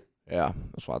 2. Yeah,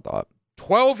 that's what I thought.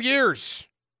 12 years.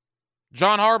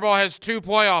 John Harbaugh has 2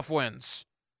 playoff wins.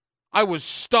 I was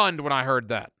stunned when I heard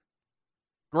that.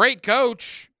 Great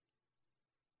coach,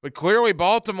 but clearly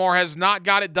Baltimore has not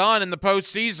got it done in the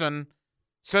postseason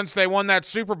since they won that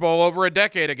Super Bowl over a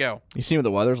decade ago. You see what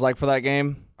the weather's like for that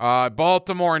game?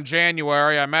 Baltimore in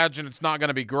January, I imagine it's not going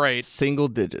to be great. Single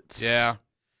digits. Yeah.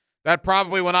 That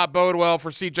probably will not bode well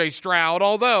for C.J. Stroud,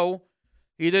 although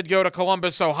He did go to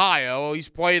Columbus, Ohio. He's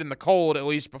played in the cold at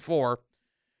least before.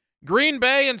 Green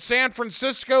Bay and San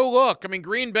Francisco, look, I mean,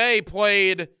 Green Bay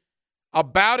played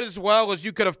about as well as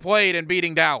you could have played in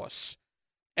beating Dallas.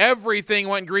 Everything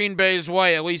went Green Bay's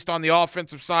way, at least on the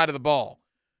offensive side of the ball.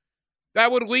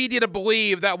 That would lead you to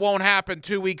believe that won't happen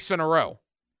 2 weeks in a row.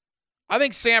 I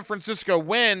think San Francisco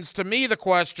wins. To me, the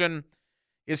question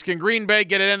is, can Green Bay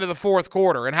get it into the fourth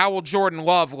quarter, and how will Jordan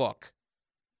Love look?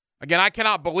 Again, I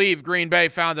cannot believe Green Bay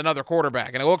found another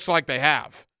quarterback, and it looks like they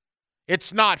have.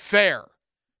 It's not fair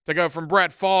to go from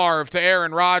Brett Favre to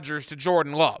Aaron Rodgers to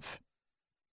Jordan Love.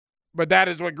 But that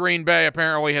is what Green Bay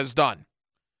apparently has done.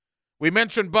 We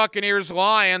mentioned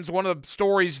Buccaneers-Lions. One of the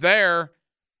stories there,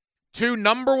 2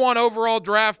 number 1 overall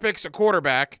draft picks at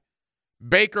quarterback,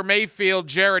 Baker Mayfield,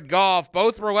 Jared Goff,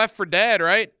 both were left for dead,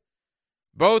 right?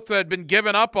 Both had been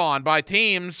given up on by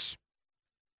teams.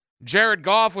 Jared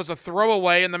Goff was a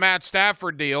throwaway in the Matt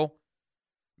Stafford deal.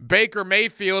 Baker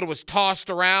Mayfield was tossed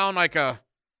around like a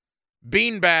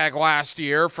beanbag last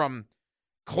year from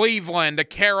Cleveland to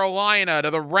Carolina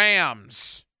to the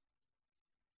Rams.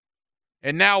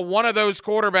 And now one of those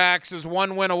quarterbacks is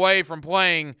 1 win away from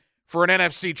playing for an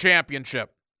NFC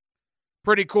championship.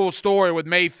 Pretty cool story with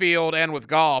Mayfield and with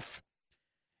Goff.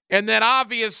 And then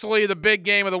obviously the big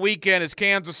game of the weekend is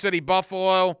Kansas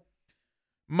City-Buffalo.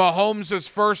 Mahomes'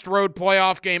 first road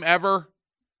playoff game ever.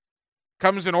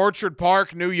 Comes in Orchard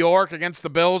Park, New York, against the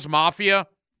Bills Mafia.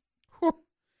 Whew.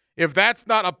 If that's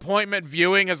not appointment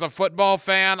viewing as a football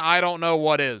fan, I don't know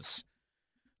what is.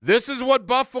 This is what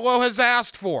Buffalo has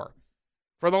asked for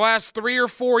the last 3 or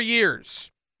 4 years.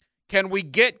 Can we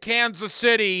get Kansas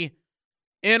City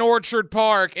in Orchard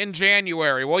Park in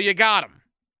January? Well, you got them.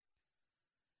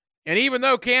 And even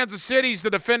though Kansas City's the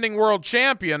defending world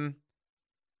champion,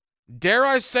 dare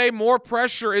I say more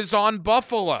pressure is on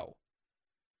Buffalo.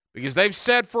 Because they've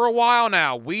said for a while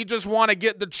now, we just want to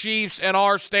get the Chiefs in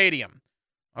our stadium.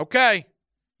 Okay,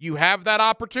 you have that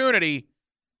opportunity.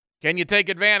 Can you take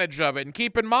advantage of it? And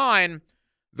keep in mind,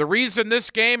 the reason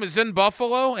this game is in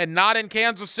Buffalo and not in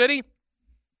Kansas City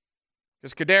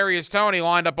is Kadarius Toney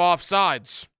lined up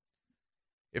offsides.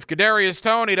 If Kadarius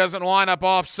Toney doesn't line up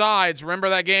offsides, remember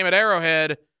that game at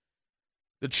Arrowhead,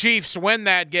 the Chiefs win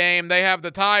that game, they have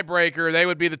the tiebreaker, they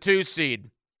would be the 2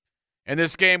 seed. And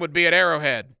this game would be at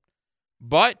Arrowhead.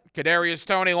 But Kadarius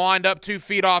Toney lined up 2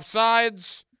 feet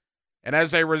offsides, and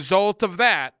as a result of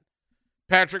that,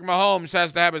 Patrick Mahomes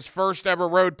has to have his first ever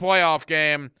road playoff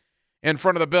game in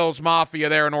front of the Bills Mafia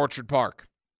there in Orchard Park.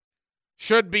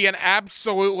 Should be an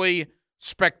absolutely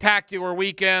spectacular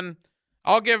weekend.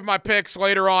 I'll give my picks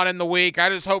later on in the week. I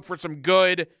just hope for some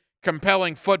good,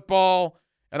 compelling football,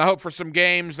 and I hope for some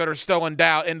games that are still in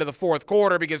doubt into the fourth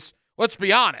quarter because, let's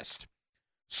be honest,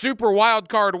 Super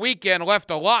Wildcard Weekend left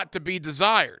a lot to be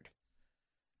desired.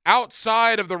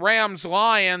 Outside of the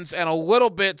Rams-Lions and a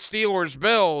little bit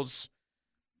Steelers-Bills,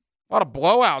 a lot of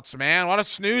blowouts, man, a lot of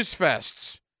snooze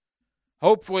fests.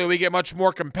 Hopefully we get much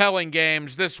more compelling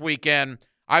games this weekend.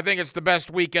 I think it's the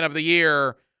best weekend of the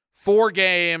year. 4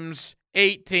 games,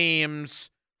 8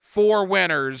 teams, 4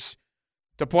 winners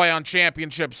to play on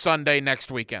Championship Sunday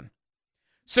next weekend.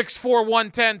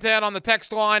 641-1010 on the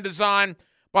text line, designed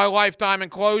by Lifetime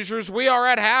Enclosures. We are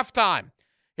at halftime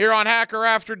here on Hacker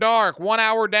After Dark. 1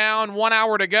 hour down, 1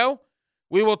 hour to go.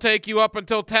 We will take you up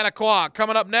until 10 o'clock.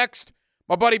 Coming up next,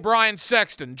 my buddy Brian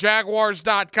Sexton,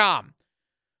 Jaguars.com.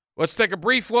 Let's take a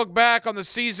brief look back on the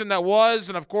season that was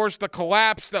and, of course, the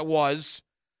collapse that was.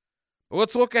 But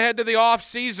let's look ahead to the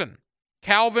offseason.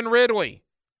 Calvin Ridley,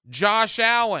 Josh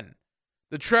Allen,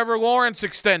 the Trevor Lawrence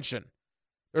extension.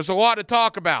 There's a lot to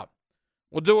talk about.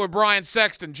 We'll do it with Brian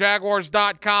Sexton,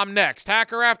 Jaguars.com next.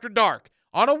 Hacker After Dark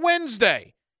on a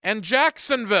Wednesday and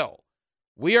Jacksonville.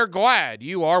 We are glad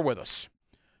you are with us.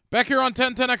 Back here on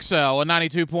 1010XL and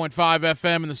 92.5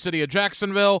 FM in the city of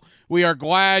Jacksonville, we are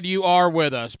glad you are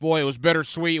with us. Boy, it was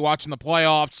bittersweet watching the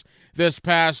playoffs this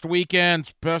past weekend,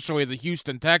 especially the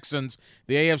Houston Texans,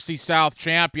 the AFC South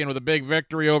champion, with a big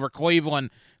victory over Cleveland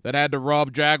that had to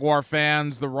rub Jaguar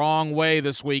fans the wrong way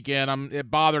this weekend. It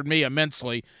bothered me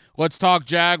immensely. Let's talk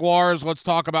Jaguars. Let's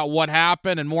talk about what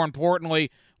happened and, more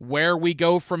importantly, where we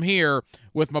go from here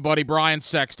with my buddy Brian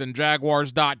Sexton,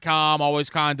 Jaguars.com. Always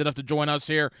kind enough to join us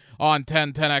here on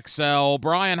 1010XL.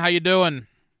 Brian, how you doing?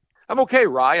 I'm okay,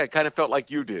 Rye. I kind of felt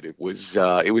like you did. It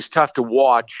was tough to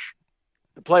watch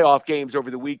the playoff games over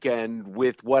the weekend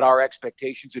with what our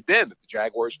expectations had been, that the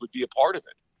Jaguars would be a part of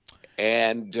it.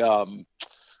 And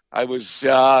I was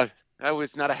not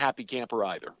a happy camper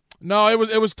either. No,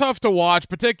 it was tough to watch,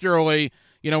 particularly,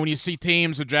 when you see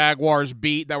teams the Jaguars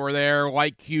beat that were there,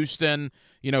 like Houston,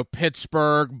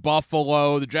 Pittsburgh,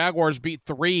 Buffalo. The Jaguars beat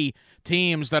 3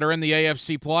 teams that are in the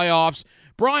AFC playoffs.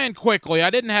 Brian, quickly, I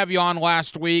didn't have you on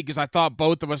last week because I thought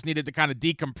both of us needed to kind of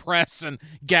decompress and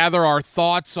gather our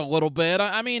thoughts a little bit.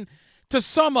 I mean, to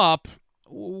sum up,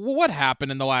 what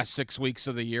happened in the last 6 weeks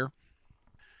of the year?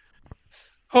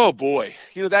 Oh, boy.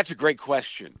 That's a great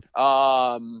question.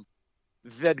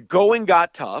 The going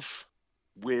got tough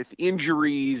with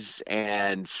injuries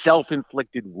and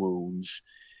self-inflicted wounds.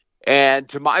 And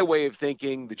to my way of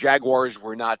thinking, the Jaguars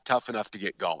were not tough enough to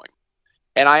get going.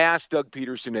 And I asked Doug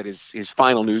Peterson at his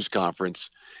final news conference,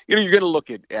 you're going to look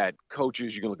at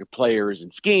coaches, you're going to look at players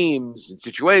and schemes and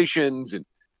situations,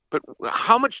 but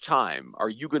how much time are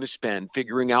you going to spend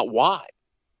figuring out why?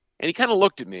 And he kind of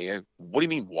looked at me, what do you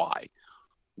mean why?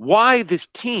 Why this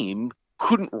team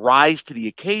couldn't rise to the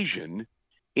occasion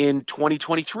in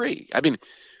 2023? I mean,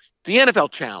 the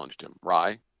NFL challenged him,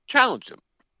 right? Challenged him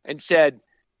and said,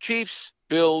 Chiefs,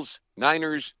 Bills,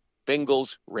 Niners,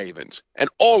 Bengals, Ravens. And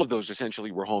all of those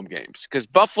essentially were home games because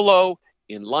Buffalo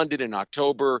in London in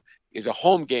October is a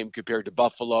home game compared to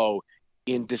Buffalo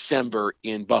in December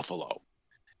in Buffalo.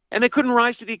 And they couldn't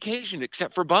rise to the occasion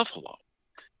except for Buffalo.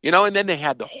 And then they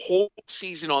had the whole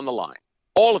season on the line.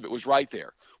 All of it was right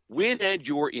there. Win and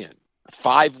you're in. A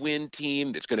 5-win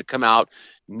team that's going to come out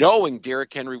knowing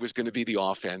Derrick Henry was going to be the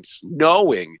offense,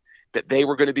 knowing that they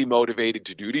were going to be motivated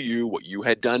to do to you what you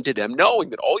had done to them, knowing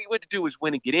that all you had to do was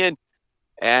win and get in.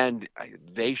 And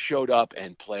they showed up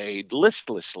and played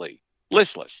listless.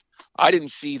 I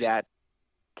didn't see that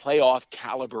playoff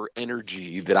caliber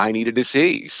energy that I needed to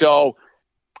see. So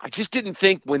I just didn't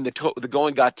think when the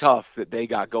going got tough that they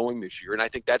got going this year. And I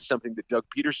think that's something that Doug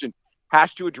Peterson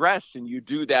has to address. And you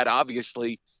do that,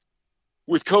 obviously,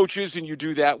 with coaches, and you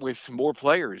do that with more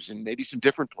players and maybe some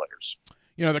different players.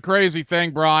 The crazy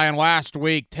thing, Brian, last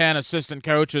week, 10 assistant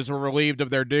coaches were relieved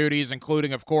of their duties,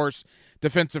 including, of course,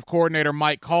 defensive coordinator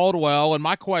Mike Caldwell. And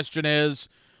my question is,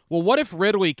 well, what if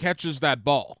Ridley catches that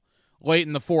ball late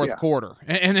in the fourth quarter?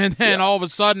 And then all of a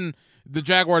sudden the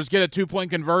Jaguars get a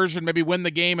 2-point conversion, maybe win the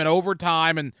game in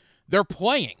overtime, and they're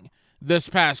playing this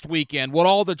past weekend. Would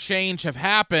all the change have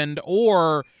happened,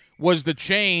 or was the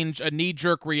change a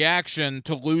knee-jerk reaction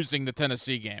to losing the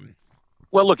Tennessee game?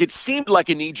 Well, look, it seemed like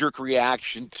a knee-jerk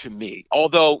reaction to me.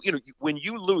 Although, when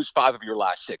you lose 5 of your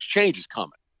last 6, change is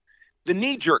coming. The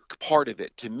knee-jerk part of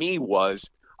it to me was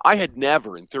I had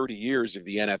never in 30 years of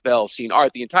the NFL seen, all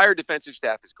right, the entire defensive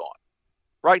staff is gone,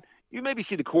 right? You maybe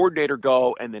see the coordinator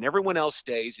go, and then everyone else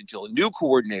stays until a new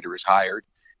coordinator is hired.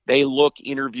 They look,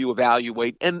 interview,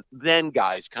 evaluate, and then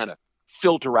guys kind of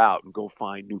filter out and go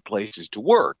find new places to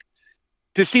work.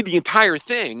 To see the entire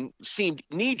thing seemed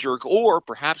knee-jerk, or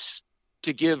perhaps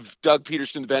to give Doug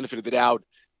Peterson the benefit of the doubt,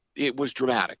 it was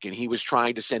dramatic. And he was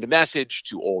trying to send a message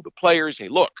to all the players. Hey,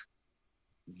 look,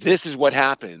 this is what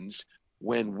happens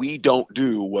when we don't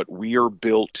do what we are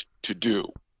built to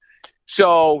do.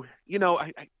 So, you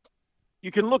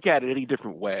can look at it any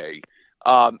different way.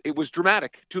 It was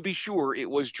dramatic. To be sure, it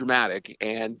was dramatic.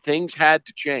 And things had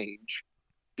to change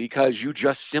because you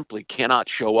just simply cannot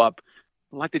show up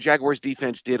like the Jaguars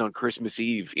defense did on Christmas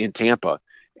Eve in Tampa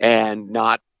and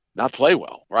not play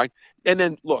well, right? And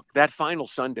then, look, that final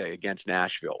Sunday against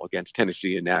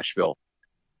Tennessee in Nashville,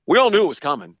 we all knew it was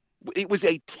coming. It was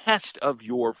a test of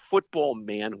your football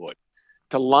manhood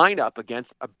to line up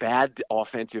against a bad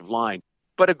offensive line,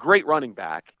 but a great running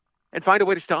back, and find a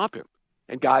way to stop him.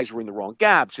 And guys were in the wrong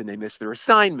gaps, and they missed their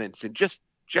assignments, and just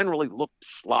generally looked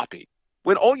sloppy.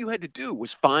 When all you had to do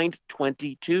was find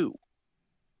 22,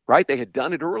 right? They had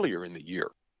done it earlier in the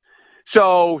year.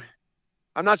 So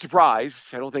I'm not surprised.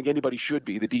 I don't think anybody should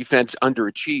be. The defense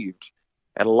underachieved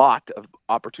at a lot of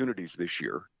opportunities this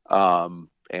year.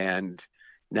 And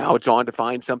now it's on to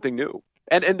find something new.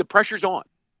 And the pressure's on,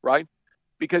 right?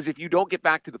 Because if you don't get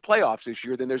back to the playoffs this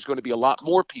year, then there's going to be a lot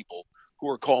more people who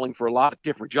are calling for a lot of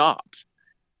different jobs.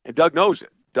 And Doug knows it.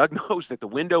 Doug knows that the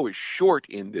window is short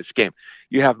in this game.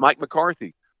 You have Mike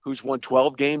McCarthy, who's won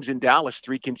 12 games in Dallas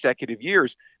 3 consecutive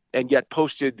years, and yet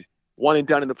posted one and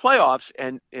done in the playoffs.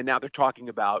 And now they're talking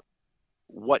about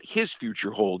what his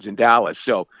future holds in Dallas.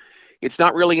 So it's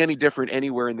not really any different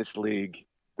anywhere in this league.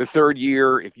 The third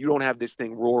year, if you don't have this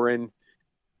thing roaring,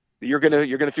 you're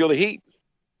gonna feel the heat.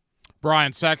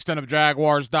 Brian Sexton of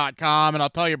Jaguars.com. And I'll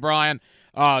tell you, Brian,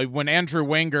 when Andrew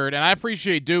Wingard, and I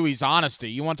appreciate Dewey's honesty.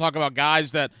 You want to talk about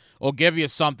guys that will give you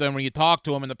something when you talk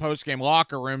to him in the postgame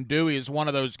locker room. Dewey is one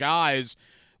of those guys.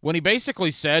 When he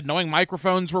basically said, knowing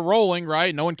microphones were rolling,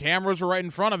 right, knowing cameras were right in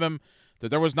front of him, that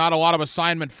there was not a lot of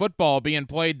assignment football being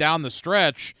played down the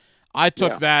stretch, I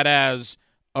took that as,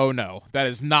 oh no, that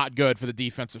is not good for the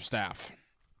defensive staff.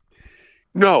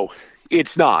 No,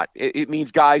 It's not. It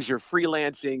means guys are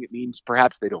freelancing. It means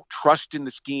perhaps they don't trust in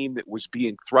the scheme that was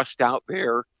being thrust out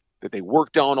there that they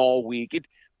worked on all week.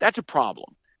 That's a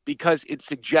problem because it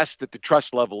suggests that the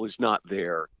trust level is not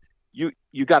there.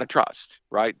 You got to trust,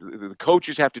 right? The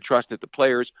coaches have to trust that the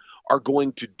players are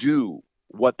going to do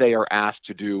what they are asked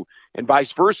to do, and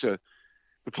vice versa.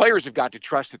 The players have got to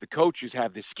trust that the coaches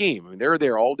have this scheme. I mean, they're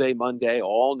there all day Monday,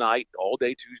 all night, all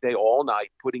day Tuesday, all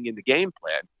night, putting in the game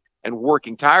plan and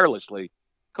working tirelessly.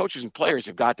 Coaches and players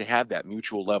have got to have that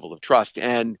mutual level of trust.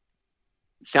 And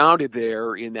it sounded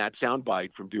there in that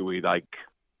soundbite from Dewey like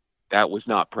that was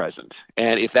not present.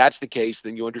 And if that's the case,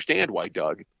 then you understand why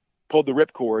Doug pulled the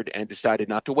ripcord and decided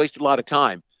not to waste a lot of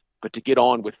time, but to get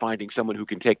on with finding someone who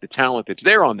can take the talent that's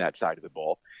there on that side of the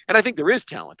ball. And I think there is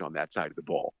talent on that side of the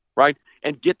ball, right?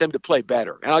 And get them to play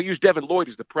better. And I'll use Devin Lloyd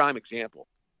as the prime example.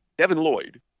 Devin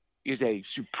Lloyd is a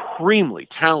supremely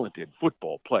talented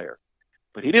football player,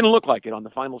 but he didn't look like it on the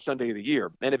final Sunday of the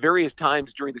year. And at various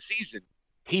times during the season,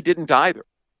 he didn't either.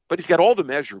 But he's got all the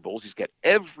measurables. He's got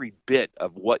every bit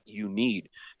of what you need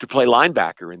to play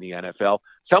linebacker in the NFL.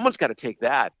 Someone's got to take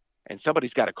that, and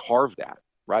somebody's got to carve that,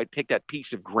 right? Take that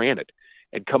piece of granite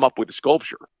and come up with a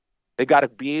sculpture. They got to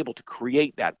be able to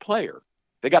create that player.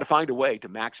 They got to find a way to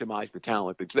maximize the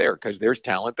talent that's there because there's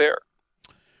talent there.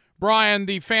 Brian,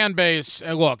 the fan base,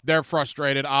 and look, they're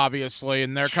frustrated, obviously,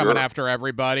 and they're coming after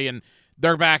everybody, and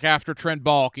they're back after Trent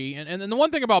Baalke. And the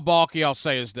one thing about Baalke I'll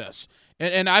say is this,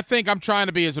 and I think I'm trying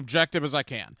to be as objective as I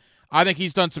can. I think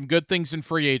he's done some good things in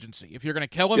free agency. If you're going to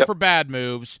kill him for bad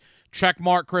moves, check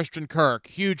mark Christian Kirk,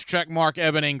 huge check mark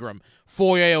Evan Ingram,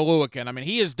 Foye Oluokun. I mean,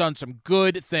 he has done some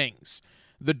good things.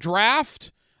 The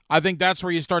draft, I think that's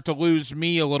where you start to lose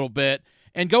me a little bit.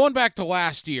 And going back to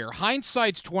last year,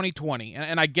 hindsight's 2020,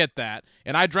 and I get that.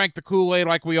 And I drank the Kool-Aid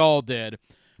like we all did.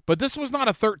 But this was not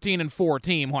a 13-4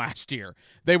 team last year.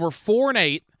 They were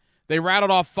 4-8. They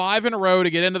rattled off 5 in a row to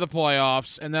get into the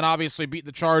playoffs, and then obviously beat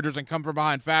the Chargers and come from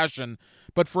behind fashion.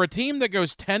 But for a team that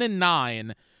goes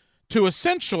 10-9 to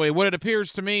essentially what it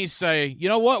appears to me say, you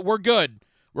know what, we're good.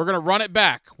 We're going to run it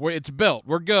back. It's built.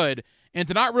 We're good. And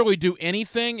to not really do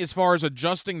anything as far as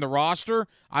adjusting the roster,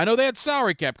 I know they had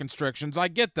salary cap constrictions. I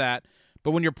get that.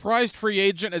 But when your prized free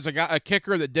agent is a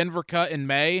kicker that Denver cut in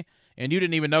May, and you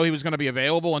didn't even know he was going to be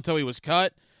available until he was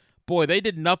cut, boy, they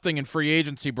did nothing in free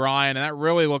agency, Brian, and that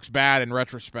really looks bad in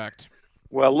retrospect.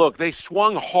 Well, look, they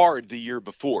swung hard the year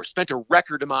before, spent a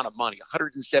record amount of money,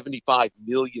 $175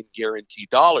 million guaranteed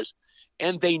dollars.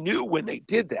 And they knew when they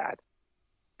did that,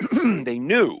 they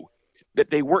knew that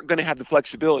they weren't going to have the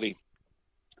flexibility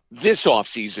this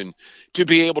offseason to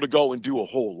be able to go and do a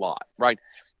whole lot, right?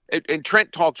 And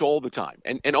Trent talks all the time,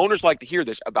 and owners like to hear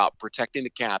this about protecting the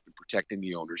cap and protecting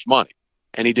the owner's money.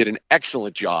 And he did an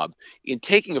excellent job in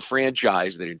taking a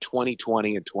franchise that in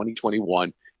 2020 and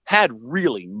 2021 had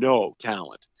really no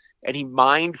talent. And he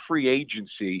mined free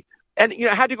agency and,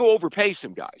 had to go overpay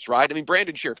some guys, right? I mean,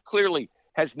 Brandon Sheriff clearly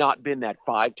has not been that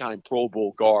 5-time Pro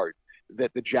Bowl guard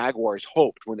that the Jaguars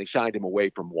hoped when they signed him away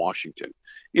from Washington.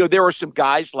 There are some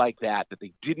guys like that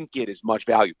they didn't get as much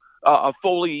value.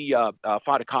 Foley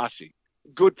Fatukasi,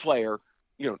 good player,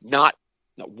 not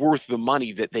worth the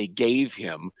money that they gave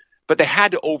him, but they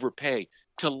had to overpay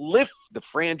to lift the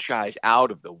franchise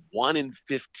out of the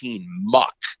 1-15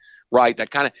 muck, right? That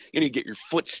kind of, you get your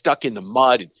foot stuck in the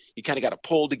mud and you kind of got to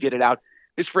pull to get it out.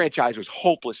 This franchise was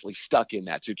hopelessly stuck in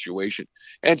that situation.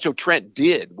 And so Trent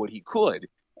did what he could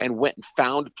and went and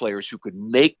found players who could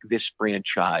make this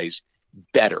franchise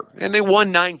better. And they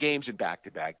won 9 games in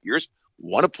back-to-back years,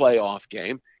 won a playoff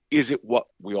game. Is it what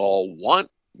we all want?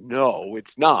 No,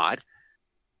 it's not.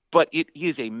 But it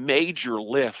is a major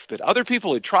lift that other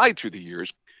people had tried through the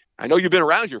years. I know you've been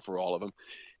around here for all of them.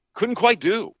 Couldn't quite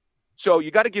do. So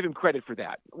you got to give him credit for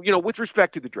that. With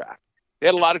respect to the draft, they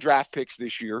had a lot of draft picks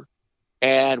this year,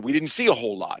 and we didn't see a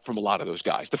whole lot from a lot of those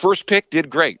guys. The first pick did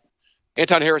great.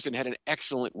 Anton Harrison had an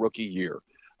excellent rookie year.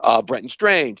 Brenton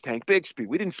Strange, Tank Bigsby,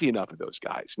 we didn't see enough of those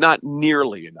guys. Not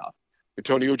nearly enough.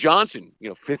 Antonio Johnson,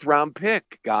 5th-round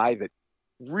pick, guy that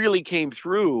really came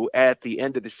through at the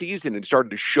end of the season and started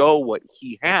to show what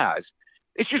he has.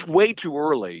 It's just way too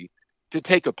early to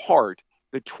take apart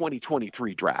the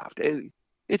 2023 draft.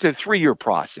 It's a 3-year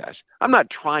process. I'm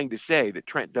not trying to say that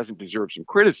Trent doesn't deserve some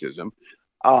criticism.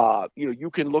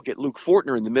 You can look at Luke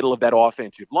Fortner in the middle of that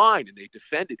offensive line, and they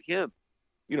defended him,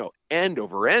 end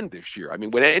over end this year. I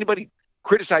mean, when anybody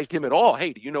criticized him at all,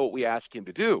 hey, do you know what we asked him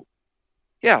to do?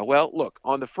 Yeah, well, look,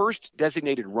 on the first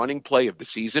designated running play of the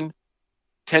season,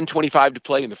 10:25 to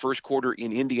play in the first quarter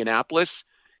in Indianapolis,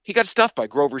 he got stuffed by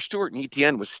Grover Stewart, and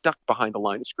ETN was stuck behind the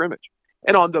line of scrimmage.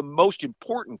 And on the most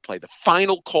important play, the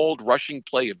final called rushing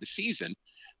play of the season,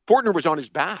 Fortner was on his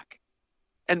back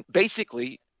and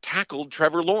basically tackled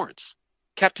Trevor Lawrence,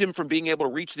 kept him from being able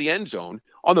to reach the end zone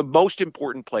on the most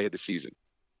important play of the season.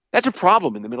 That's a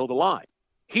problem in the middle of the line.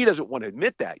 He doesn't want to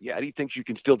admit that yet. He thinks you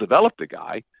can still develop the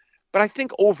guy. But I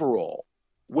think overall,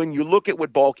 when you look at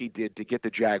what Baalke did to get the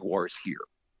Jaguars here,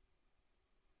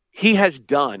 he has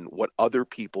done what other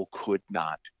people could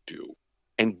not do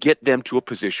and get them to a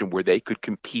position where they could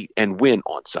compete and win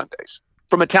on Sundays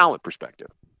from a talent perspective.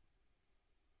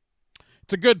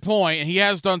 It's a good point, and he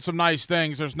has done some nice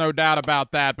things. There's no doubt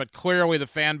about that, but clearly the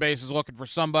fan base is looking for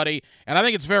somebody, and I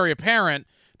think it's very apparent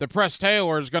that Press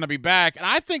Taylor is going to be back. And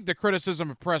I think the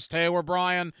criticism of Press Taylor,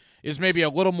 Brian, is maybe a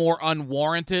little more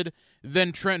unwarranted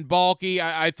than Trent Baalke.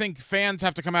 I think fans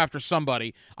have to come after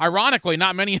somebody. Ironically,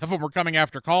 not many of them are coming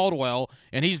after Caldwell,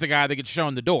 and he's the guy that gets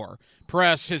shown the door.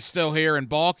 Press is still here, and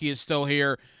Baalke is still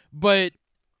here, but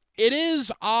it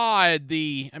is odd.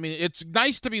 It's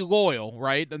nice to be loyal,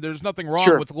 right? And there's nothing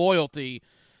wrong with loyalty.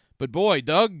 But boy,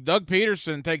 Doug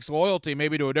Peterson takes loyalty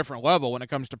maybe to a different level when it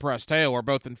comes to Press Taylor,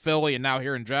 both in Philly and now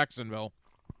here in Jacksonville.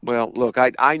 Well, look,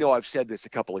 I know I've said this a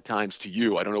couple of times to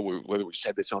you. I don't know whether we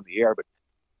said this on the air, but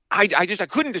I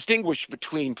couldn't distinguish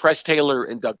between Press Taylor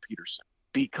and Doug Peterson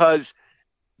because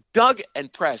Doug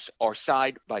and Press are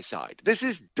side by side. This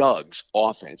is Doug's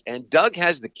offense, and Doug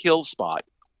has the kill spot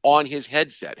on his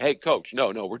headset. Hey, coach, no,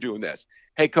 we're doing this.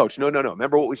 Hey, coach, no.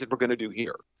 Remember what we said we're going to do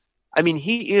here. I mean,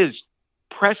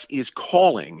 Press is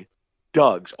calling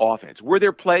Doug's offense. Were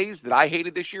there plays that I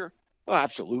hated this year? Well,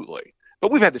 absolutely.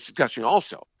 But we've had this discussion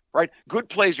also, right? Good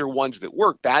plays are ones that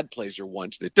work. Bad plays are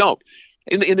ones that don't.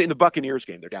 In the Buccaneers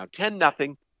game, they're down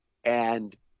 10-0,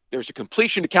 and there's a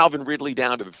completion to Calvin Ridley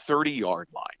down to the 30-yard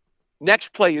line.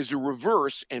 Next play is a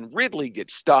reverse, and Ridley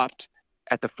gets stopped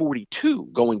at the 42,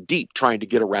 going deep, trying to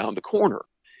get around the corner.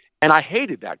 And I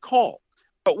hated that call.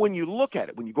 But when you look at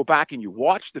it, when you go back and you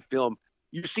watch the film,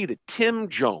 you see that Tim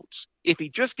Jones, if he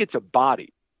just gets a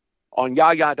body on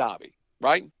Yaya Davi,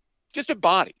 right? Just a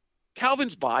body.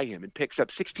 Calvin's by him and picks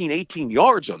up 16, 18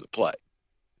 yards on the play,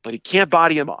 but he can't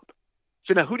body him up.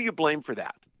 So now who do you blame for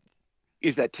that?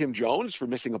 Is that Tim Jones for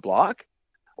missing a block?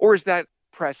 Or is that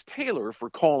Press Taylor for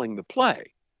calling the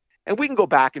play? And we can go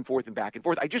back and forth and back and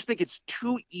forth. I just think it's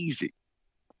too easy.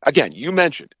 Again, you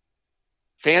mentioned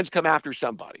fans come after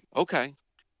somebody. Okay.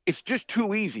 It's just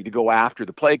too easy to go after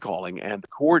the play calling and the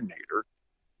coordinator.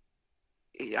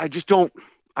 I don't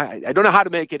know how to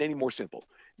make it any more simple.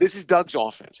 This is Doug's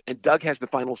offense, and Doug has the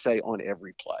final say on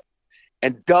every play.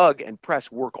 And Doug and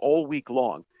Press work all week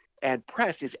long, and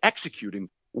Press is executing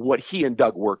what he and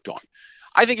Doug worked on.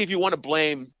 I think if you want to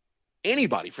blame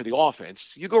anybody for the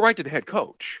offense, you go right to the head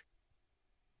coach.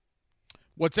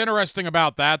 What's interesting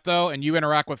about that, though, and you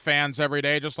interact with fans every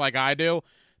day just like I do,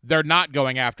 they're not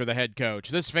going after the head coach.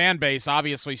 This fan base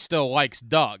obviously still likes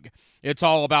Doug. It's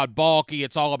all about Baalke.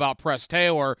 It's all about Press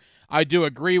Taylor. I do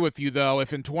agree with you, though,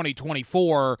 if in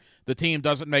 2024 the team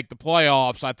doesn't make the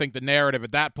playoffs, I think the narrative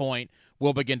at that point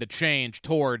will begin to change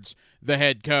towards the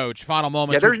head coach. Final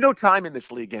moment. Yeah, there's no time in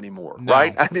this league anymore,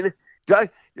 right? I mean, Doug,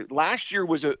 last year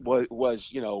was the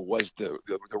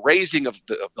raising of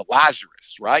the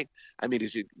Lazarus, right? I mean,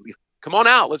 come on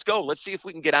out, let's go. Let's see if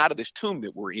we can get out of this tomb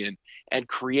that we're in and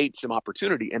create some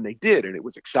opportunity. And they did, and it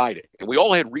was exciting. And we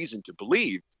all had reason to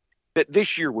believe that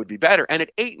this year would be better. And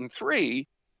at 8-3,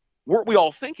 weren't we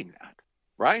all thinking that,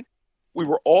 right? We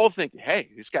were all thinking, hey,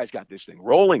 this guy's got this thing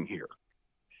rolling here.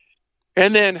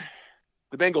 And then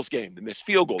the Bengals game, the missed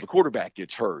field goal, the quarterback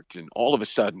gets hurt, and all of a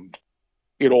sudden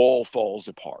it all falls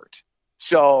apart.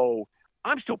 So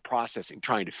I'm still processing,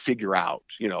 trying to figure out,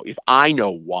 if I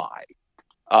know why.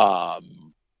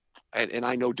 And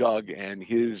I know Doug and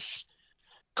his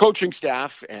coaching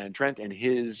staff and Trent and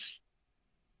his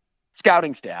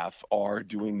scouting staff are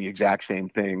doing the exact same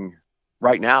thing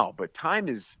right now. But time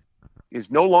is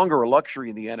no longer a luxury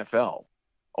in the NFL.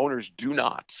 Owners do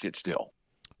not sit still.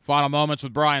 Final moments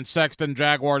with Brian Sexton,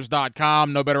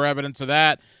 Jaguars.com. No better evidence of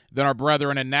that than our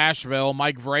brethren in Nashville.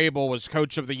 Mike Vrabel was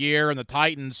coach of the year, and the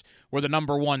Titans were the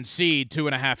number 1 seed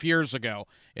 2.5 years ago.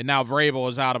 And now Vrabel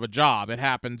is out of a job. It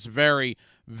happens very,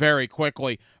 very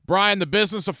quickly. Brian, the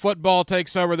business of football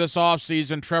takes over this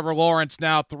offseason. Trevor Lawrence,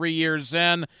 now 3 years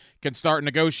in, can start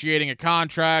negotiating a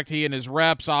contract. He and his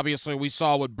reps, obviously, we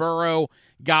saw what Burrow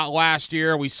got last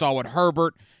year. We saw what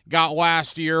Herbert got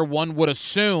last year. One would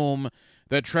assume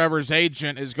that Trevor's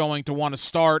agent is going to want to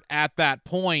start at that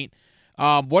point.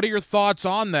 What are your thoughts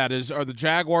on that? Are the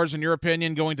Jaguars, in your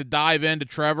opinion, going to dive into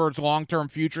Trevor's long-term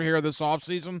future here this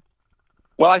offseason?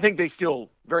 Well, I think they still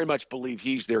very much believe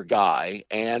he's their guy.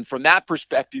 And from that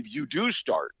perspective, you do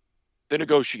start the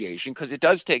negotiation, because it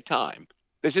does take time.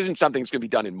 This isn't something that's going to be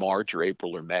done in March or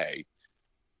April or May.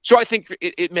 So I think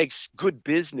it makes good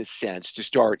business sense to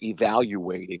start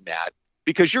evaluating that,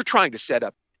 because you're trying to set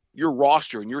up your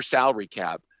roster and your salary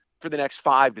cap for the next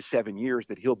 5 to 7 years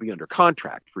that he'll be under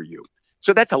contract for you.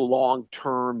 So that's a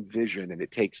long-term vision, and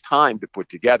it takes time to put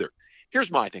together. Here's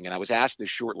my thing, and I was asked this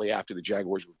shortly after the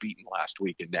Jaguars were beaten last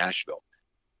week in Nashville.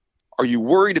 Are you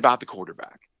worried about the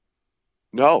quarterback?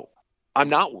 No, I'm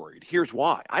not worried. Here's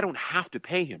why. I don't have to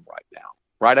pay him right now,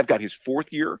 right? I've got his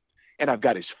 4th year, and I've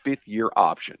got his 5th year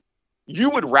option. You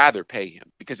would rather pay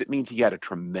him because it means he had a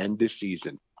tremendous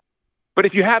season. But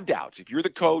if you have doubts, if you're the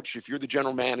coach, if you're the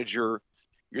general manager,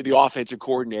 you're the offensive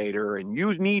coordinator, and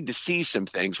you need to see some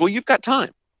things, well, you've got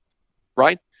time,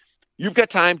 right? You've got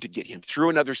time to get him through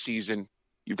another season.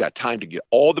 You've got time to get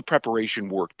all the preparation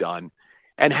work done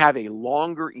and have a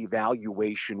longer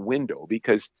evaluation window,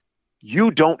 because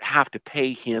you don't have to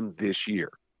pay him this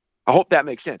year. I hope that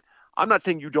makes sense. I'm not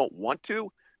saying you don't want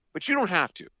to, but you don't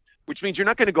have to, which means you're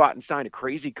not going to go out and sign a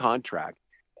crazy contract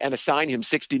and assign him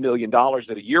 $60 million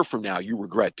that a year from now you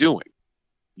regret doing.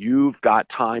 You've got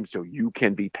time, so you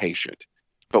can be patient.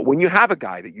 But when you have a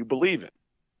guy that you believe in,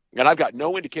 and I've got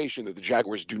no indication that the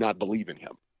Jaguars do not believe in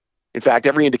him. In fact,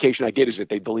 every indication I get is that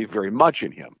they believe very much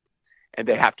in him, and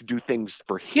they have to do things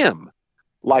for him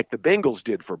like the Bengals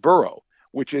did for Burrow,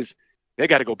 which is they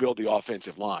got to go build the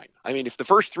offensive line. I mean, if the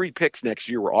first 3 picks next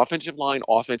year were offensive line,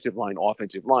 offensive line,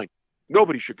 offensive line,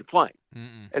 nobody should complain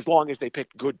as long as they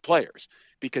picked good players,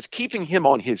 because keeping him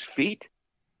on his feet,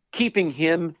 keeping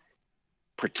him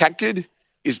protected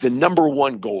is the number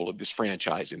one goal of this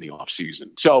franchise in the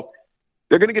offseason. So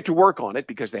they're going to get to work on it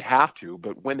because they have to,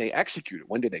 but when they execute it,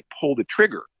 when do they pull the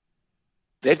trigger?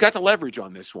 They've got the leverage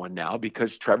on this one now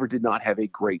because Trevor did not have a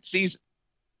great season.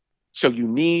 So you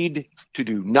need to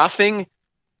do nothing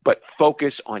but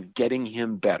focus on getting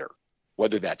him better,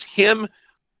 whether that's him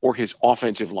or his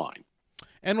offensive line.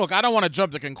 And look, I don't want to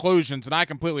jump to conclusions, and I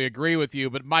completely agree with you,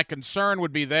 but my concern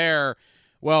would be there.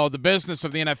 Well, the business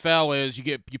of the NFL is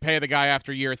you pay the guy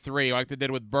after year 3, like they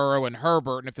did with Burrow and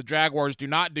Herbert. And if the Jaguars do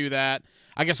not do that,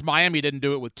 I guess Miami didn't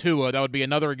do it with Tua. That would be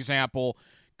another example.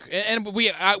 And we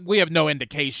have no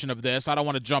indication of this. I don't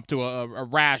want to jump to a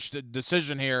rash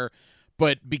decision here,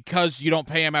 but because you don't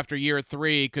pay him after year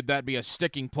 3, could that be a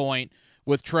sticking point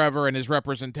with Trevor and his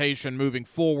representation moving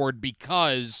forward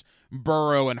because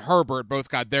Burrow and Herbert both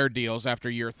got their deals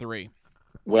after year 3?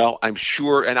 Well, I'm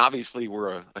sure, and obviously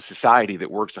we're a society that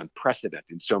works on precedent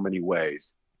in so many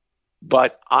ways,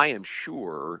 but I am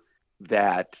sure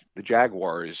that the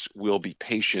Jaguars will be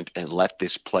patient and let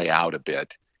this play out a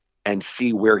bit and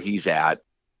see where he's at.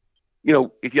 You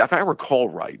know, if I recall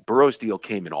right, Burrow's deal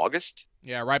came in August.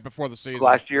 Yeah, right before the season.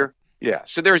 Last year. Yeah,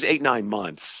 so there's 8-9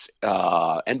 months,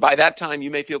 and by that time you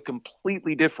may feel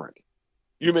completely different.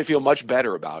 You may feel much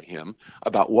better about him,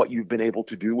 about what you've been able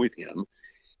to do with him.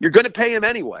 You're going to pay him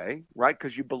anyway, right?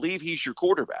 Because you believe he's your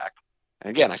quarterback. And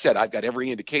again, I said I've got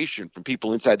every indication from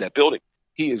people inside that building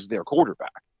he is their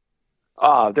quarterback.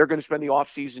 They're going to spend the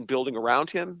offseason building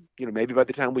around him. You know, maybe by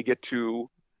the time we get to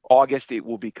August, it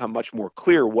will become much more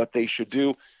clear what they should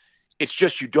do. It's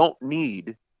just you don't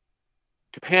need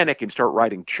to panic and start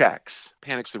writing checks.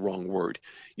 Panic's the wrong word.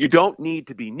 You don't need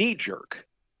to be knee-jerk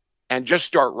and just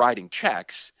start writing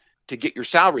checks to get your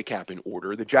salary cap in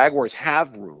order. The Jaguars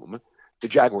have room. The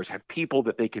Jaguars have people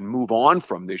that they can move on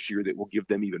from this year that will give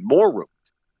them even more room.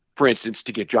 For instance,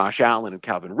 to get Josh Allen and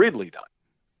Calvin Ridley done.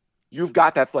 You've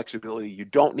got that flexibility. You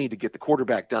don't need to get the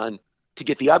quarterback done to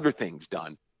get the other things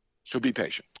done. So be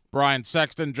patient. Brian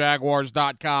Sexton,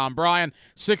 Jaguars.com. Brian,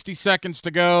 60 seconds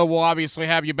to go. We'll obviously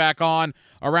have you back on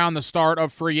around the start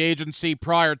of free agency.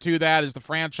 Prior to that is the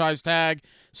franchise tag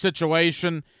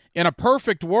situation. In a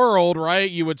perfect world, right,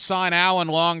 you would sign Allen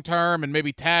long-term and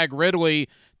maybe tag Ridley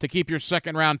to keep your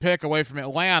second-round pick away from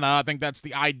Atlanta. I think that's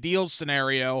the ideal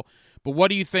scenario. But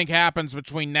what do you think happens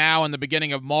between now and the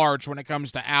beginning of March when it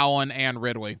comes to Allen and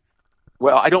Ridley?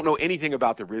 Well, I don't know anything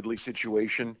about the Ridley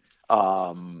situation.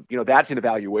 That's an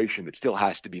evaluation that still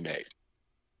has to be made.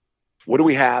 What do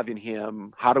we have in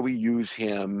him? How do we use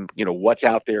him? What's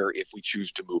out there if we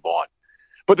choose to move on?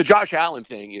 But the Josh Allen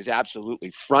thing is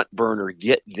absolutely front burner.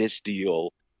 Get this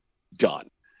deal done.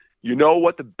 You know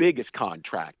what the biggest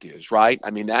contract is, right?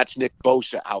 I mean, that's Nick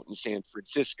Bosa out in San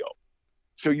Francisco.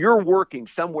 So you're working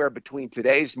somewhere between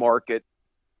today's market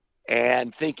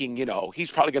and thinking,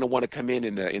 he's probably going to want to come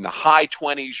in the high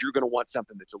 20s. You're going to want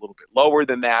something that's a little bit lower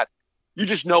than that. You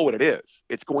just know what it is.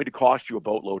 It's going to cost you a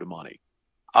boatload of money.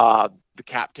 The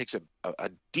cap takes a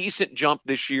decent jump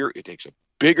this year. It takes a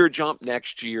bigger jump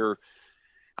next year.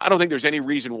 I don't think there's any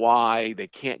reason why they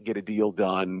can't get a deal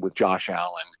done with Josh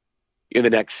Allen in the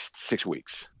next 6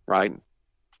 weeks, right?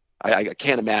 I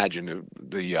can't imagine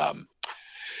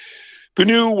the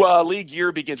new league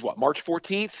year begins, March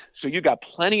 14th? So you got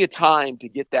plenty of time to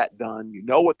get that done. You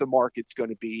know what the market's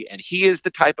going to be, and he is the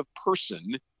type of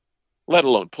person, let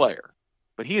alone player,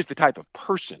 but he is the type of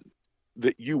person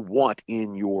that you want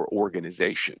in your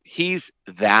organization. He's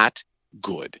that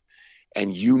good,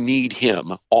 and you need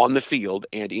him on the field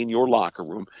and in your locker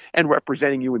room and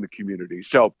representing you in the community.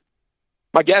 So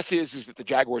my guess is that the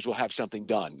Jaguars will have something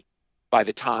done by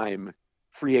the time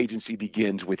free agency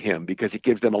begins with him, because it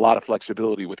gives them a lot of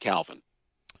flexibility with Calvin.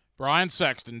 Brian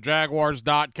Sexton,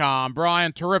 Jaguars.com.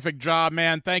 Brian, terrific job,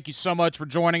 man. Thank you so much for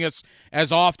joining us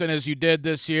as often as you did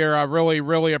this year. I really,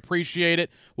 really appreciate it.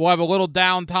 We'll have a little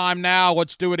downtime now.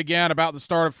 Let's do it again about the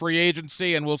start of free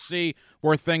agency, and we'll see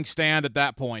where things stand at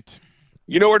that point.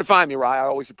 You know where to find me, Ryan. I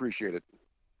always appreciate it.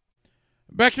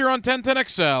 Back here on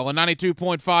 1010XL and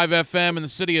 92.5 FM in the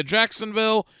city of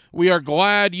Jacksonville, we are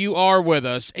glad you are with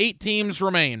us. 8 teams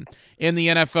remain in the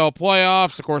NFL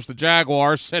playoffs. Of course, the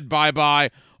Jaguars said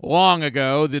bye-bye long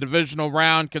ago. The divisional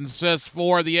round consists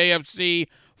 4 of the AFC,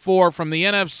 4 from the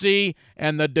NFC,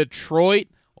 and the Detroit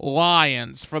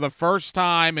Lions, for the first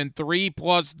time in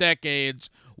 3+ decades,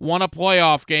 won a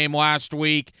playoff game last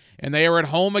week, and they are at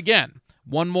home again.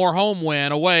 One more home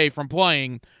win away from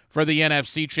playing for the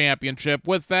NFC Championship.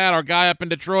 With that, our guy up in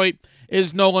Detroit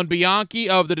is Nolan Bianchi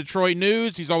of the Detroit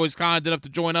News. He's always kind enough to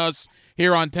join us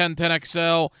here on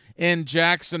 1010XL in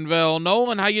Jacksonville.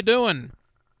 Nolan, how you doing?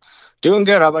 Doing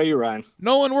good. How about you, Ryan?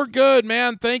 Nolan, we're good,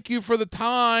 man. Thank you for the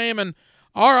time. And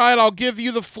all right, I'll give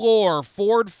you the floor.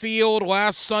 Ford Field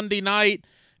last Sunday night.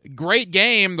 Great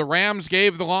game. The Rams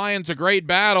gave the Lions a great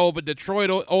battle, but Detroit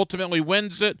ultimately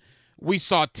wins it. We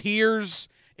saw tears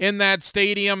in that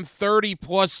stadium,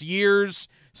 30+ years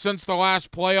since the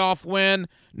last playoff win.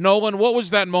 Nolan, what was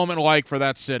that moment like for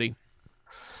that city?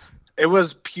 It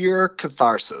was pure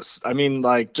catharsis. I mean,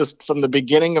 like, just from the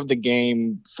beginning of the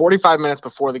game, 45 minutes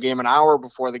before the game, an hour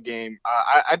before the game,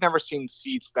 I'd never seen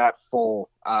seats that full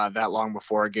that long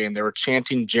before a game. They were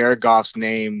chanting Jared Goff's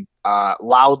name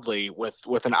loudly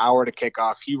with an hour to kick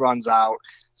off. He runs out.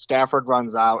 Stafford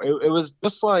runs out. It was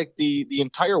just like the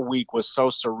entire week was so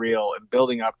surreal, and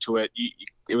building up to it,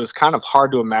 it was kind of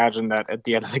hard to imagine that at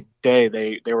the end of the day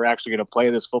they were actually going to play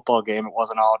this football game. It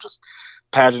wasn't all just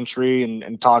pageantry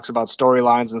and talks about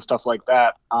storylines and stuff like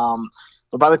that.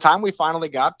 But by the time we finally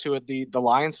got to it, the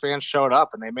Lions fans showed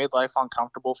up, and they made life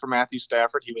uncomfortable for Matthew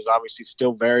Stafford. He was obviously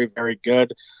still very, very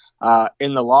good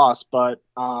in the loss. But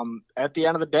at the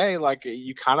end of the day, like,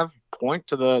 you kind of point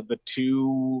to the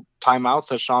 2 timeouts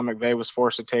that Sean McVay was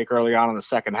forced to take early on in the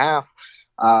second half.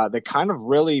 They kind of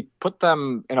really put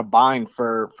them in a bind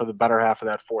for the better half of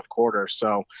that fourth quarter.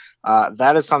 So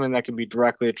that is something that can be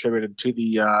directly attributed to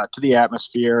the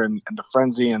atmosphere and the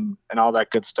frenzy and all that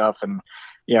good stuff. And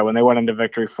yeah, when they went into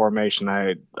victory formation,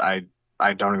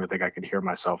 I don't even think I could hear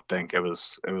myself think. It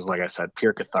was like I said,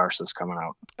 pure catharsis coming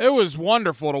out. It was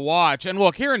wonderful to watch. And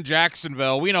look, here in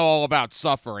Jacksonville, we know all about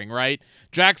suffering, right?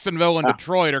 Jacksonville and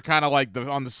Detroit are kind of like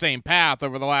on the same path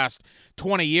over the last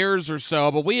 20 years or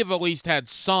so, but we have at least had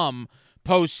some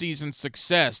postseason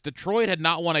success. Detroit had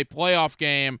not won a playoff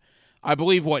game, I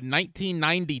believe,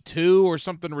 1992 or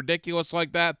something ridiculous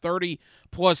like that, 30+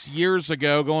 years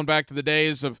ago, going back to the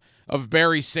days of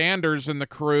Barry Sanders and the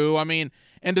crew. I mean,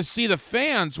 and to see the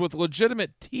fans with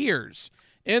legitimate tears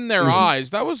in their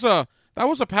eyes, that was a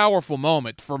powerful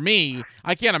moment for me.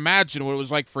 I can't imagine what it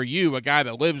was like for you, a guy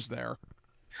that lives there.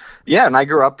 Yeah, and I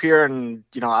grew up here, and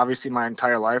obviously my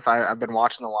entire life I've been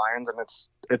watching the Lions, and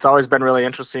it's always been really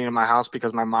interesting in my house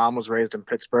because my mom was raised in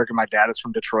Pittsburgh and my dad is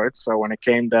from Detroit. So when it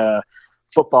came to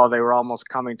football, they were almost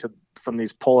coming from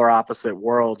these polar opposite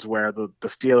worlds, where the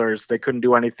Steelers, they couldn't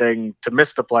do anything to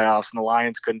miss the playoffs, and the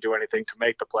Lions couldn't do anything to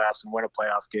make the playoffs and win a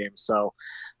playoff game. So,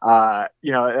 that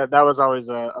was always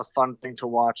a fun thing to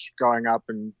watch growing up.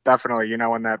 And definitely,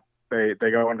 when that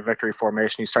they go into victory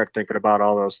formation, you start thinking about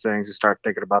all those things. You start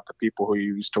thinking about the people who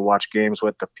you used to watch games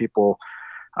with, the people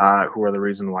who are the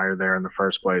reason why you're there in the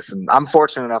first place. And I'm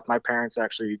fortunate enough, my parents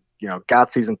actually,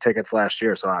 got season tickets last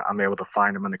year, so I'm able to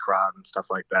find them in the crowd and stuff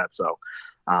like that. So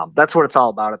that's what it's all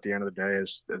about at the end of the day,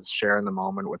 is sharing the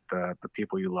moment with the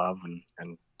people you love.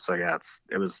 And so, yeah,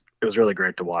 it was really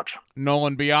great to watch.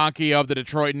 Nolan Bianchi of the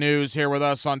Detroit News here with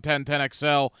us on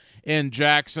 1010XL in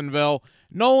Jacksonville.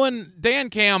 Nolan, Dan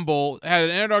Campbell had an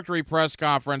introductory press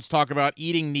conference talk about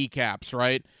eating kneecaps,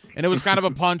 right? And it was kind of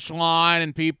a punchline,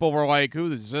 and people were like,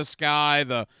 who is this guy,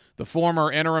 the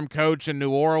former interim coach in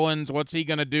New Orleans? What's he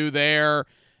going to do there?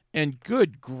 And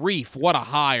good grief, what a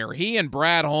hire. He and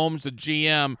Brad Holmes, the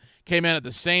GM, came in at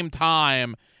the same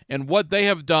time, and what they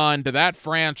have done to that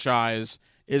franchise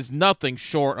is nothing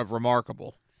short of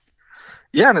remarkable.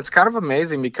 Yeah, and it's kind of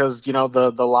amazing because,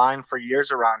 the line for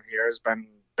years around here has been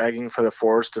begging for the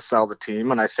Fords to sell the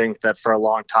team, and I think that for a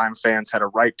long time fans had a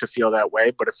right to feel that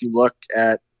way. But if you look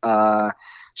at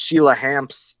Sheila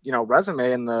Hamp's,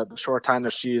 resume in the short time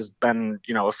that she's been,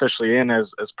 officially in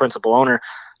as principal owner,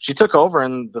 she took over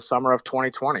in the summer of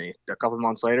 2020. A couple of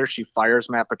months later, she fires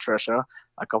Matt Patricia.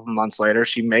 A couple of months later,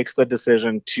 she makes the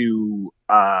decision to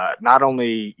not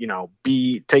only,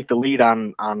 take the lead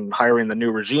on hiring the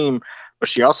new regime, but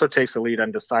she also takes the lead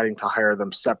on deciding to hire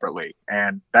them separately.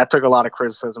 And that took a lot of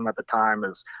criticism at the time,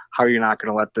 is how you're not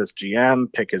going to let this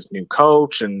GM pick his new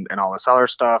coach and all this other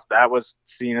stuff. That was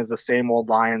seen as the same old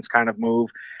Lions kind of move.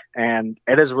 And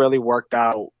it has really worked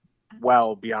out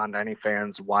well beyond any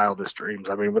fan's wildest dreams.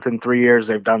 I mean, within 3 years,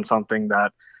 they've done something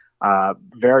that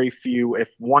very few, if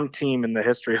one team in the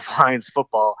history of Lions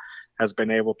football has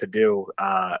been able to do.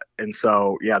 And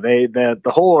so, yeah, the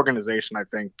whole organization, I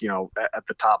think, at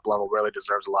the top level really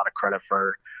deserves a lot of credit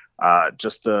for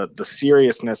just the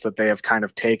seriousness that they have kind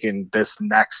of taken this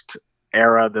next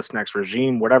era, this next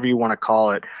regime, whatever you want to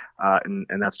call it. And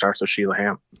that starts with Sheila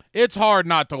Hamp. It's hard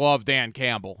not to love Dan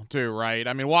Campbell, too, right?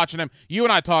 I mean, watching him, you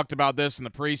and I talked about this in the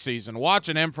preseason,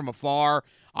 watching him from afar,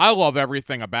 I love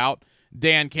everything about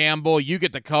Dan Campbell. You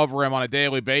get to cover him on a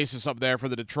daily basis up there for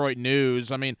the Detroit News.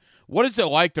 I mean, what is it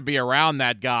like to be around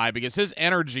that guy? Because his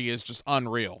energy is just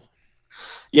unreal.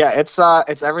 Yeah,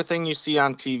 it's everything you see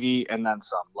on TV and then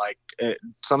some. Like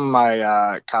some of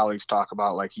my colleagues talk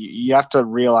about, like you have to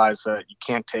realize that you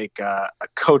can't take a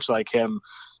coach like him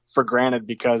for granted,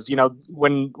 because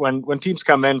when teams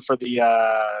come in for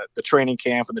the training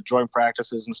camp and the joint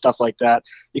practices and stuff like that,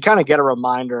 you kind of get a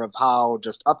reminder of how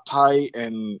just uptight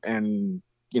and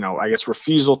I guess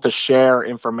refusal to share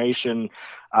information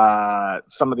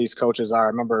some of these coaches are. I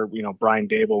remember Brian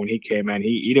Dable, when he came in,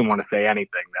 he didn't want to say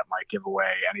anything that might give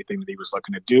away anything that he was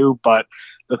looking to do. But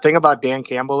the thing about Dan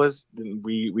Campbell is,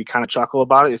 we kind of chuckle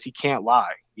about it, is he can't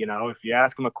lie. If you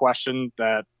ask him a question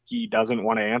that he doesn't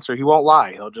want to answer, he won't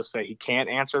lie. He'll just say he can't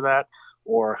answer that,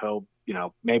 or he'll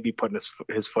maybe put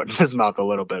his foot in his mouth a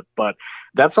little bit. But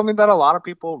that's something that a lot of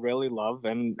people really love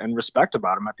and respect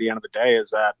about him at the end of the day, is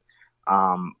that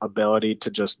ability to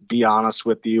just be honest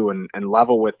with you and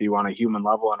level with you on a human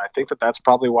level. And I think that that's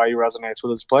probably why he resonates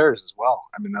with his players as well.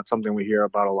 I mean, that's something we hear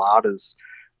about a lot, is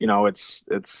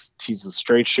he's a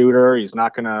straight shooter. He's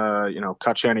not gonna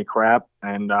cut you any crap.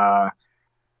 And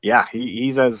yeah,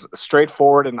 he's as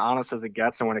straightforward and honest as it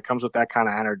gets. And when it comes with that kind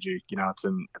of energy,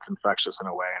 it's infectious in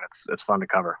a way, and it's fun to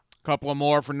cover. Couple of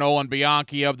more for Nolan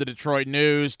Bianchi of the Detroit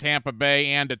News. Tampa Bay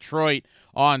and Detroit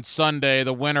on Sunday.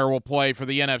 The winner will play for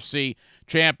the NFC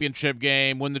Championship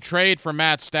game. When the trade for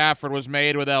Matt Stafford was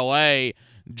made with L.A.,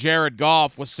 Jared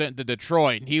Goff was sent to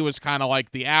Detroit, and he was kind of like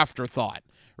the afterthought,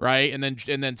 right? And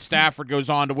then Stafford goes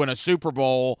on to win a Super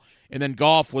Bowl, and then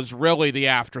Goff was really the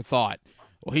afterthought.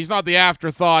 Well, he's not the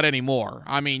afterthought anymore.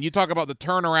 I mean, you talk about the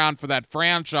turnaround for that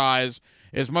franchise.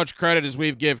 As much credit as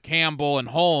we've give Campbell and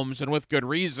Holmes, and with good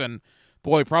reason,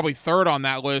 boy, probably third on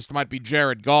that list might be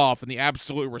Jared Goff and the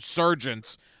absolute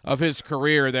resurgence of his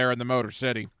career there in the Motor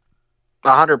City.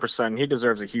 100%. He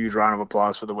deserves a huge round of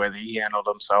applause for the way that he handled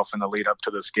himself in the lead up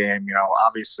to this game.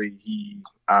 Obviously he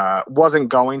wasn't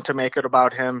going to make it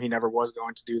about him. He never was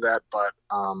going to do that, but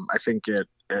I think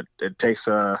it takes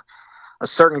a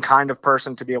certain kind of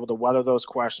person to be able to weather those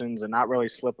questions and not really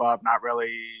slip up, not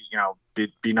really,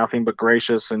 be nothing but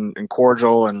gracious and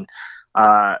cordial, and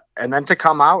then to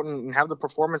come out and have the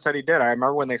performance that he did. I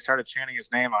remember when they started chanting his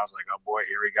name, I was like, oh boy,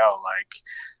 here we go.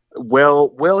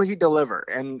 Like, will he deliver?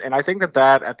 And I think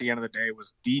that at the end of the day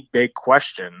was the big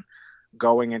question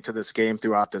going into this game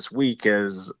throughout this week,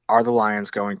 is, are the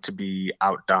Lions going to be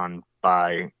outdone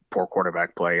by poor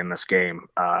quarterback play in this game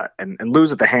and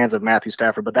lose at the hands of Matthew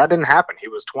Stafford? But that didn't happen. He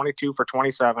was 22 for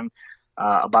 27,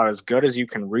 about as good as you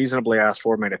can reasonably ask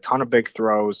for, made a ton of big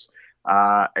throws,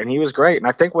 and he was great. And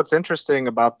I think what's interesting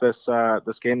about this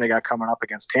game they got coming up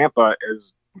against Tampa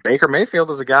is Baker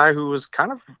Mayfield is a guy who was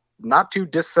kind of not too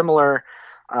dissimilar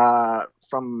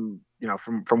from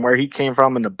where he came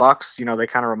from in the Bucs. They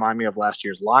kind of remind me of last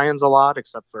year's Lions a lot,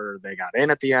 except for they got in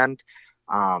at the end.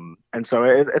 And so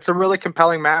it's a really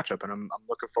compelling matchup, and I'm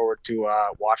looking forward to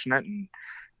watching it, and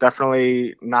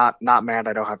definitely not mad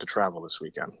I don't have to travel this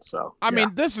weekend. So I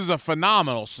mean, this is a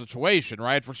phenomenal situation,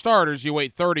 right? For starters, you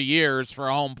wait 30 years for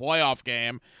a home playoff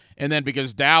game, And then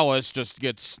because Dallas just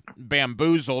gets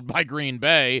bamboozled by Green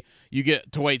Bay, you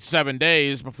get to wait 7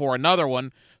 days before another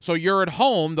one. So you're at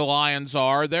home, the Lions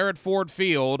are. They're at Ford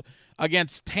Field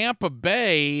against Tampa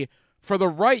Bay for the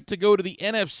right to go to the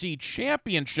NFC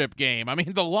Championship game. I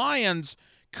mean, the Lions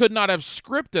could not have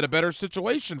scripted a better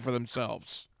situation for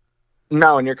themselves.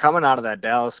 No, and you're coming out of that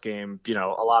Dallas game,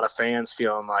 a lot of fans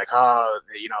feeling like, oh,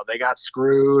 they got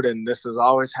screwed, and this is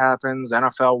always happens.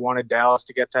 NFL wanted Dallas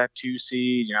to get that 2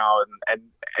 seed,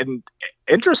 and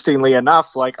interestingly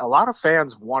enough, like a lot of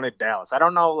fans wanted Dallas. I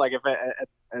don't know, like if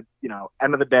at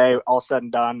end of the day, all said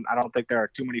and done, I don't think there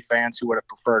are too many fans who would have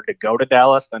preferred to go to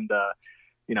Dallas than to,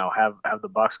 have the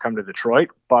Bucs come to Detroit.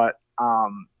 But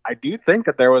I do think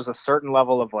that there was a certain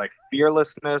level of like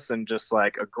fearlessness and just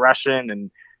like aggression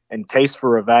and taste for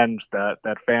revenge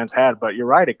that fans had. But you're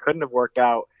right, it couldn't have worked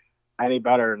out any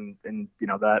better. And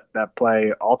that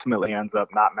play ultimately ends up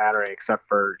not mattering except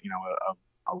for,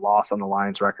 a loss on the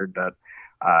Lions record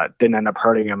that didn't end up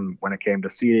hurting them when it came to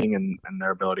seeding and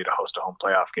their ability to host a home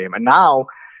playoff game. And now,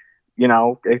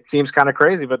 it seems kind of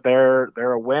crazy, but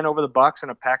they're a win over the Bucs and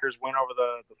a Packers win over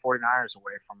the 49ers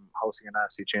away from hosting an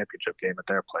NFC Championship game at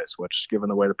their place, which, given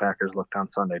the way the Packers looked on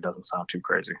Sunday, doesn't sound too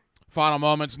crazy. Final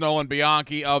moments, Nolan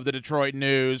Bianchi of the Detroit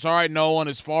News. All right, Nolan,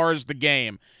 as far as the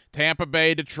game, Tampa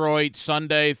Bay, Detroit,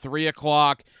 Sunday, 3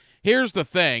 o'clock. Here's the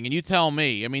thing, and you tell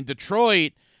me. I mean,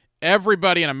 Detroit,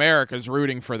 everybody in America is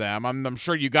rooting for them. I'm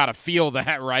sure you got to feel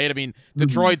that, right? I mean,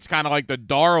 Detroit's kind of like the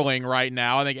darling right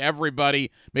now. I think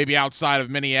everybody, maybe outside of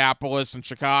Minneapolis and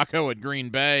Chicago and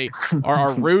Green Bay,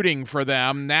 are rooting for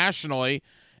them nationally.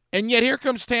 And yet here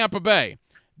comes Tampa Bay.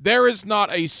 There is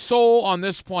not a soul on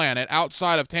this planet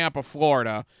outside of Tampa,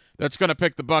 Florida, that's going to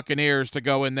pick the Buccaneers to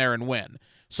go in there and win.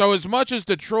 So as much as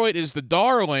Detroit is the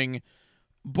darling,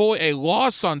 boy, a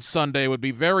loss on Sunday would be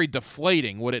very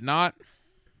deflating, would it not?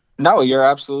 No, you're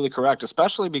absolutely correct,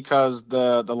 especially because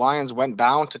the Lions went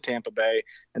down to Tampa Bay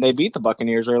and they beat the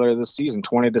Buccaneers earlier this season,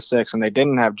 20-6, and they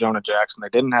didn't have Jonah Jackson. They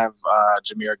didn't have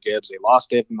Jahmyr Gibbs. They lost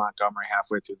David Montgomery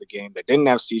halfway through the game. They didn't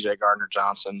have C.J.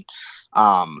 Gardner-Johnson.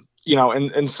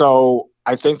 And so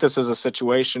I think this is a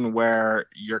situation where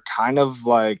you're kind of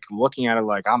like looking at it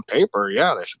like on paper,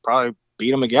 yeah, they should probably beat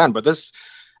them again. But this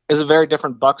is a very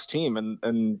different Bucs team. And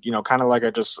kind of like I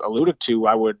just alluded to,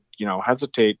 I would,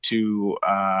 hesitate to,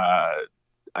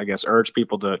 urge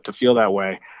people to feel that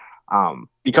way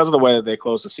because of the way that they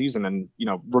closed the season. And,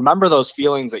 remember those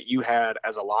feelings that you had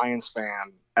as a Lions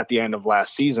fan at the end of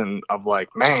last season of like,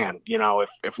 man,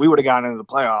 if we would have gotten into the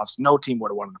playoffs, no team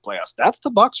would have won in the playoffs. That's the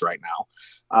Bucs right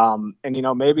now.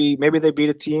 Maybe they beat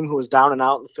a team who was down and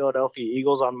out in the Philadelphia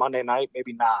Eagles on Monday night,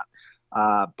 maybe not.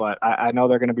 But I know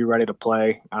they're going to be ready to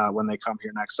play when they come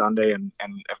here next Sunday. And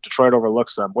if Detroit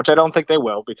overlooks them, which I don't think they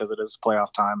will because it is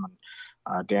playoff time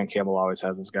and Dan Campbell always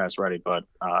has his guys ready. But,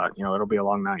 it'll be a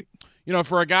long night.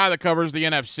 For a guy that covers the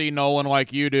NFC, Nolan,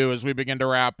 like you do, as we begin to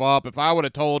wrap up, if I would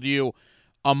have told you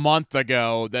a month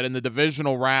ago that in the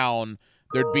divisional round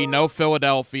there'd be no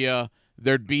Philadelphia,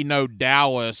 there'd be no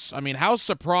Dallas, I mean, how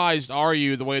surprised are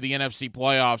you the way the NFC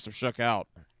playoffs have shook out?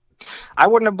 I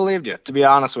wouldn't have believed you, to be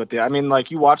honest with you. I mean, like,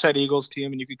 you watch that Eagles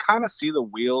team and you could kind of see the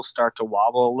wheels start to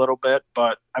wobble a little bit.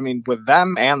 But, I mean, with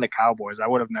them and the Cowboys, I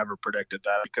would have never predicted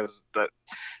that because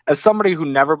as somebody who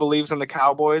never believes in the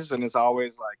Cowboys and is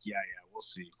always like, yeah,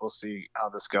 we'll see how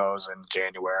this goes in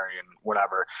January and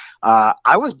whatever.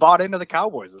 I was bought into the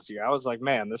Cowboys this year. I was like,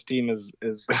 man, this team is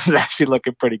actually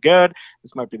looking pretty good.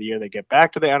 This might be the year they get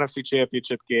back to the NFC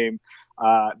Championship game.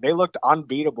 They looked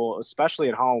unbeatable, especially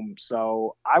at home.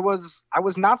 So I was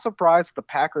not surprised the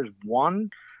Packers won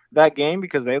that game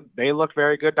because they looked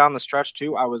very good down the stretch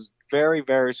too. I was very,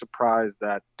 very surprised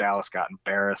that Dallas got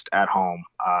embarrassed at home.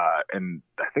 And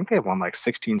I think they won like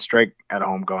 16 straight at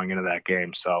home going into that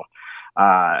game. So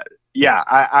I'm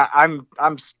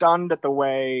stunned at the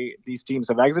way these teams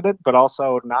have exited, but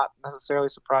also not necessarily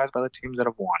surprised by the teams that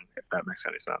have won, if that makes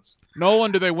any sense.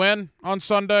 Nolan, do they win on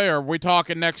Sunday, or are we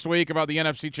talking next week about the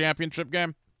NFC Championship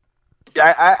game?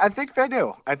 Yeah, I think they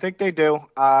do.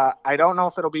 I don't know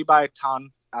if it'll be by a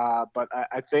ton, but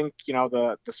I think,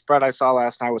 the spread I saw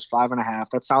last night was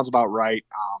 5.5. That sounds about right,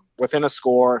 within a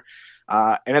score.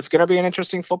 And it's going to be an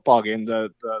interesting football game. The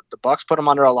Bucs put them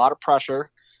under a lot of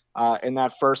pressure in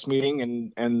that first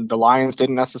meeting, and the Lions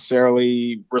didn't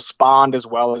necessarily respond as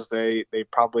well as they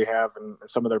probably have in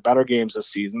some of their better games this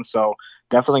season. So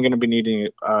definitely going to be needing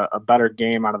a better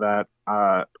game out of that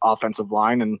offensive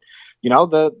line. And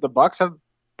the Bucs have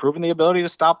proven the ability to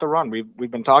stop the run.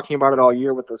 We've been talking about it all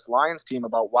year with this Lions team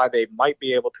about why they might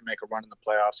be able to make a run in the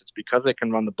playoffs. It's because they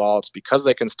can run the ball. It's because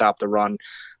they can stop the run.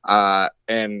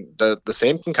 And the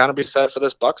same can kind of be said for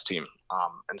this Bucs team.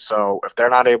 And so if they're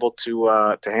not able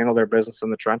to handle their business in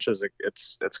the trenches,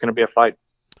 it's going to be a fight.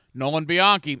 Nolan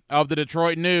Bianchi of the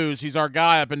Detroit News. He's our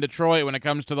guy up in Detroit when it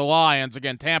comes to the Lions.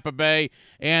 Again, Tampa Bay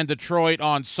and Detroit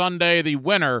on Sunday. The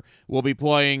winner will be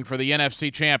playing for the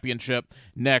NFC Championship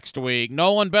next week.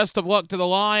 Nolan, best of luck to the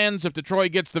Lions. If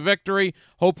Detroit gets the victory,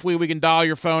 hopefully we can dial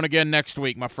your phone again next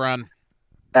week, my friend.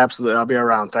 Absolutely. I'll be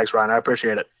around. Thanks, Ryan. I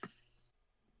appreciate it.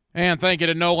 And thank you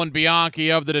to Nolan Bianchi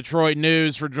of the Detroit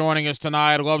News for joining us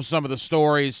tonight. I love some of the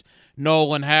stories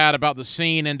Nolan had about the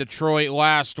scene in Detroit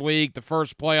last week, the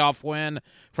first playoff win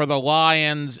for the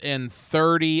Lions in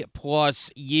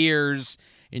 30-plus years.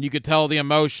 And you could tell the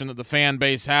emotion that the fan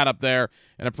base had up there,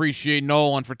 and appreciate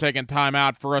Nolan for taking time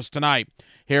out for us tonight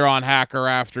here on Hacker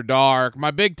After Dark.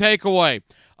 My big takeaway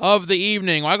of the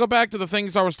evening, I go back to the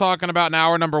things I was talking about in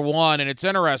hour number one, and it's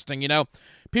interesting,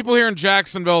 people here in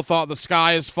Jacksonville thought the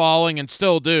sky is falling and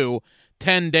still do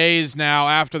 10 days now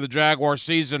after the Jaguar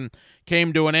season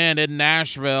came to an end in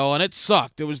Nashville, and it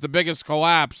sucked. It was the biggest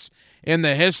collapse in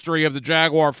the history of the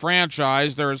Jaguar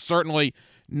franchise. There is certainly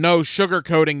no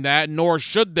sugarcoating that, nor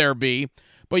should there be.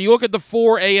 But you look at the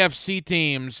 4 AFC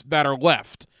teams that are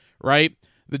left, right?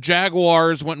 The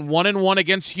Jaguars went 1-1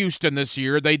 against Houston this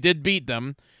year. They did beat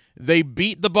them. They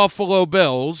beat the Buffalo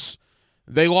Bills.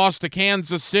 They lost to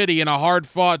Kansas City in a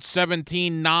hard-fought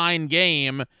 17-9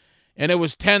 game, and it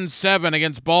was 10-7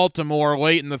 against Baltimore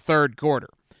late in the third quarter.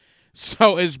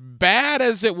 So as bad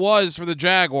as it was for the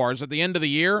Jaguars at the end of the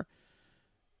year,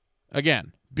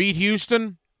 again, beat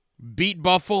Houston, beat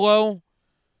Buffalo,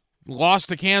 lost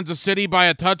to Kansas City by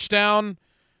a touchdown,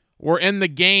 were in the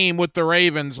game with the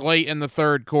Ravens late in the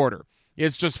third quarter.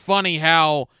 It's just funny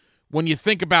how when you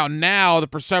think about now the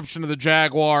perception of the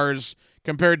Jaguars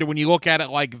compared to when you look at it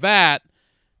like that,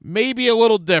 maybe a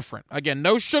little different. Again,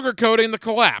 no sugarcoating the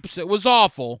collapse. It was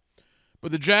awful.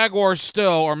 But the Jaguars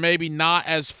still are maybe not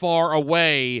as far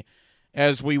away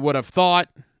as we would have thought.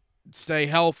 Stay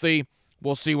healthy.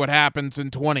 We'll see what happens in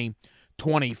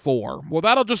 2024. Well,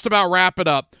 that'll just about wrap it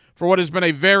up for what has been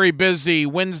a very busy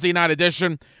Wednesday night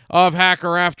edition of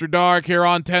Hacker After Dark here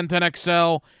on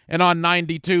 1010XL and on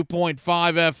 92.5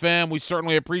 FM. We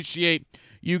certainly appreciate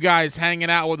you guys hanging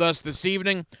out with us this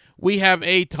evening. We have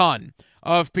a ton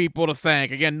of people to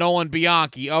thank. Again, Nolan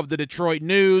Bianchi of the Detroit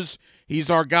News. He's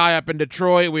our guy up in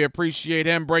Detroit. We appreciate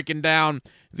him breaking down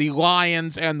the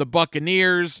Lions and the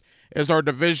Buccaneers as our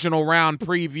divisional round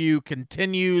preview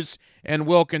continues and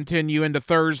will continue into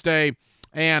Thursday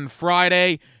and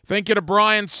Friday. Thank you to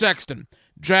Brian Sexton,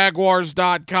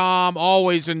 Jaguars.com.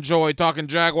 Always enjoy talking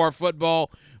Jaguar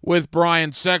football with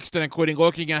Brian Sexton, including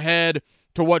looking ahead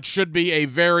to what should be a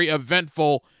very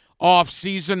eventful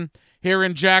offseason here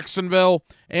in Jacksonville.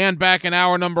 And back in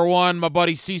hour number one, my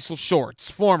buddy Cecil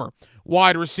Shorts, former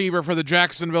wide receiver for the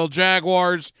Jacksonville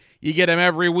Jaguars. You get him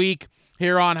every week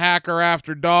here on Hacker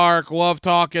After Dark. Love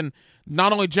talking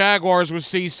not only Jaguars with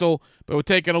Cecil, but we're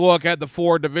taking a look at the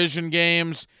 4 division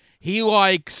games. He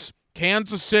likes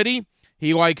Kansas City.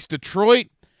 He likes Detroit.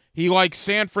 He likes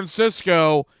San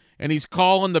Francisco. And he's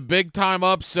calling the big-time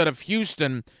upset of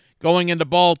Houston going into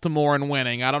Baltimore and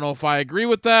winning. I don't know if I agree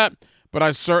with that, but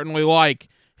I certainly like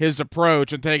his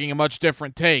approach and taking a much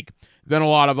different take than a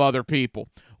lot of other people.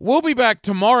 We'll be back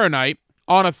tomorrow night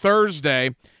on a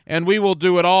Thursday, and we will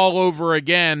do it all over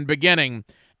again beginning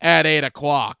at 8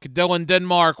 o'clock. Dylan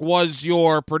Denmark was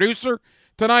your producer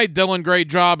tonight. Dylan, great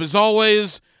job as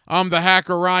always. I'm the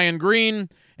Hacker Ryan Green.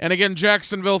 And again,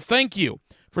 Jacksonville, thank you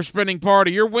for spending part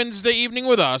of your Wednesday evening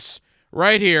with us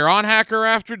right here on Hacker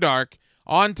After Dark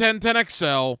on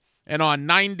 1010XL and on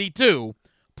 92.5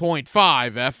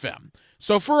 FM.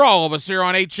 So for all of us here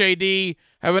on HAD,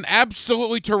 have an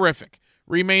absolutely terrific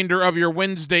remainder of your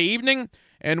Wednesday evening,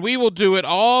 and we will do it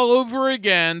all over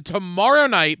again tomorrow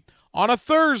night on a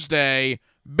Thursday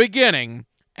beginning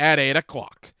at 8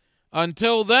 o'clock.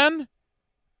 Until then,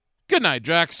 good night,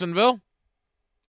 Jacksonville.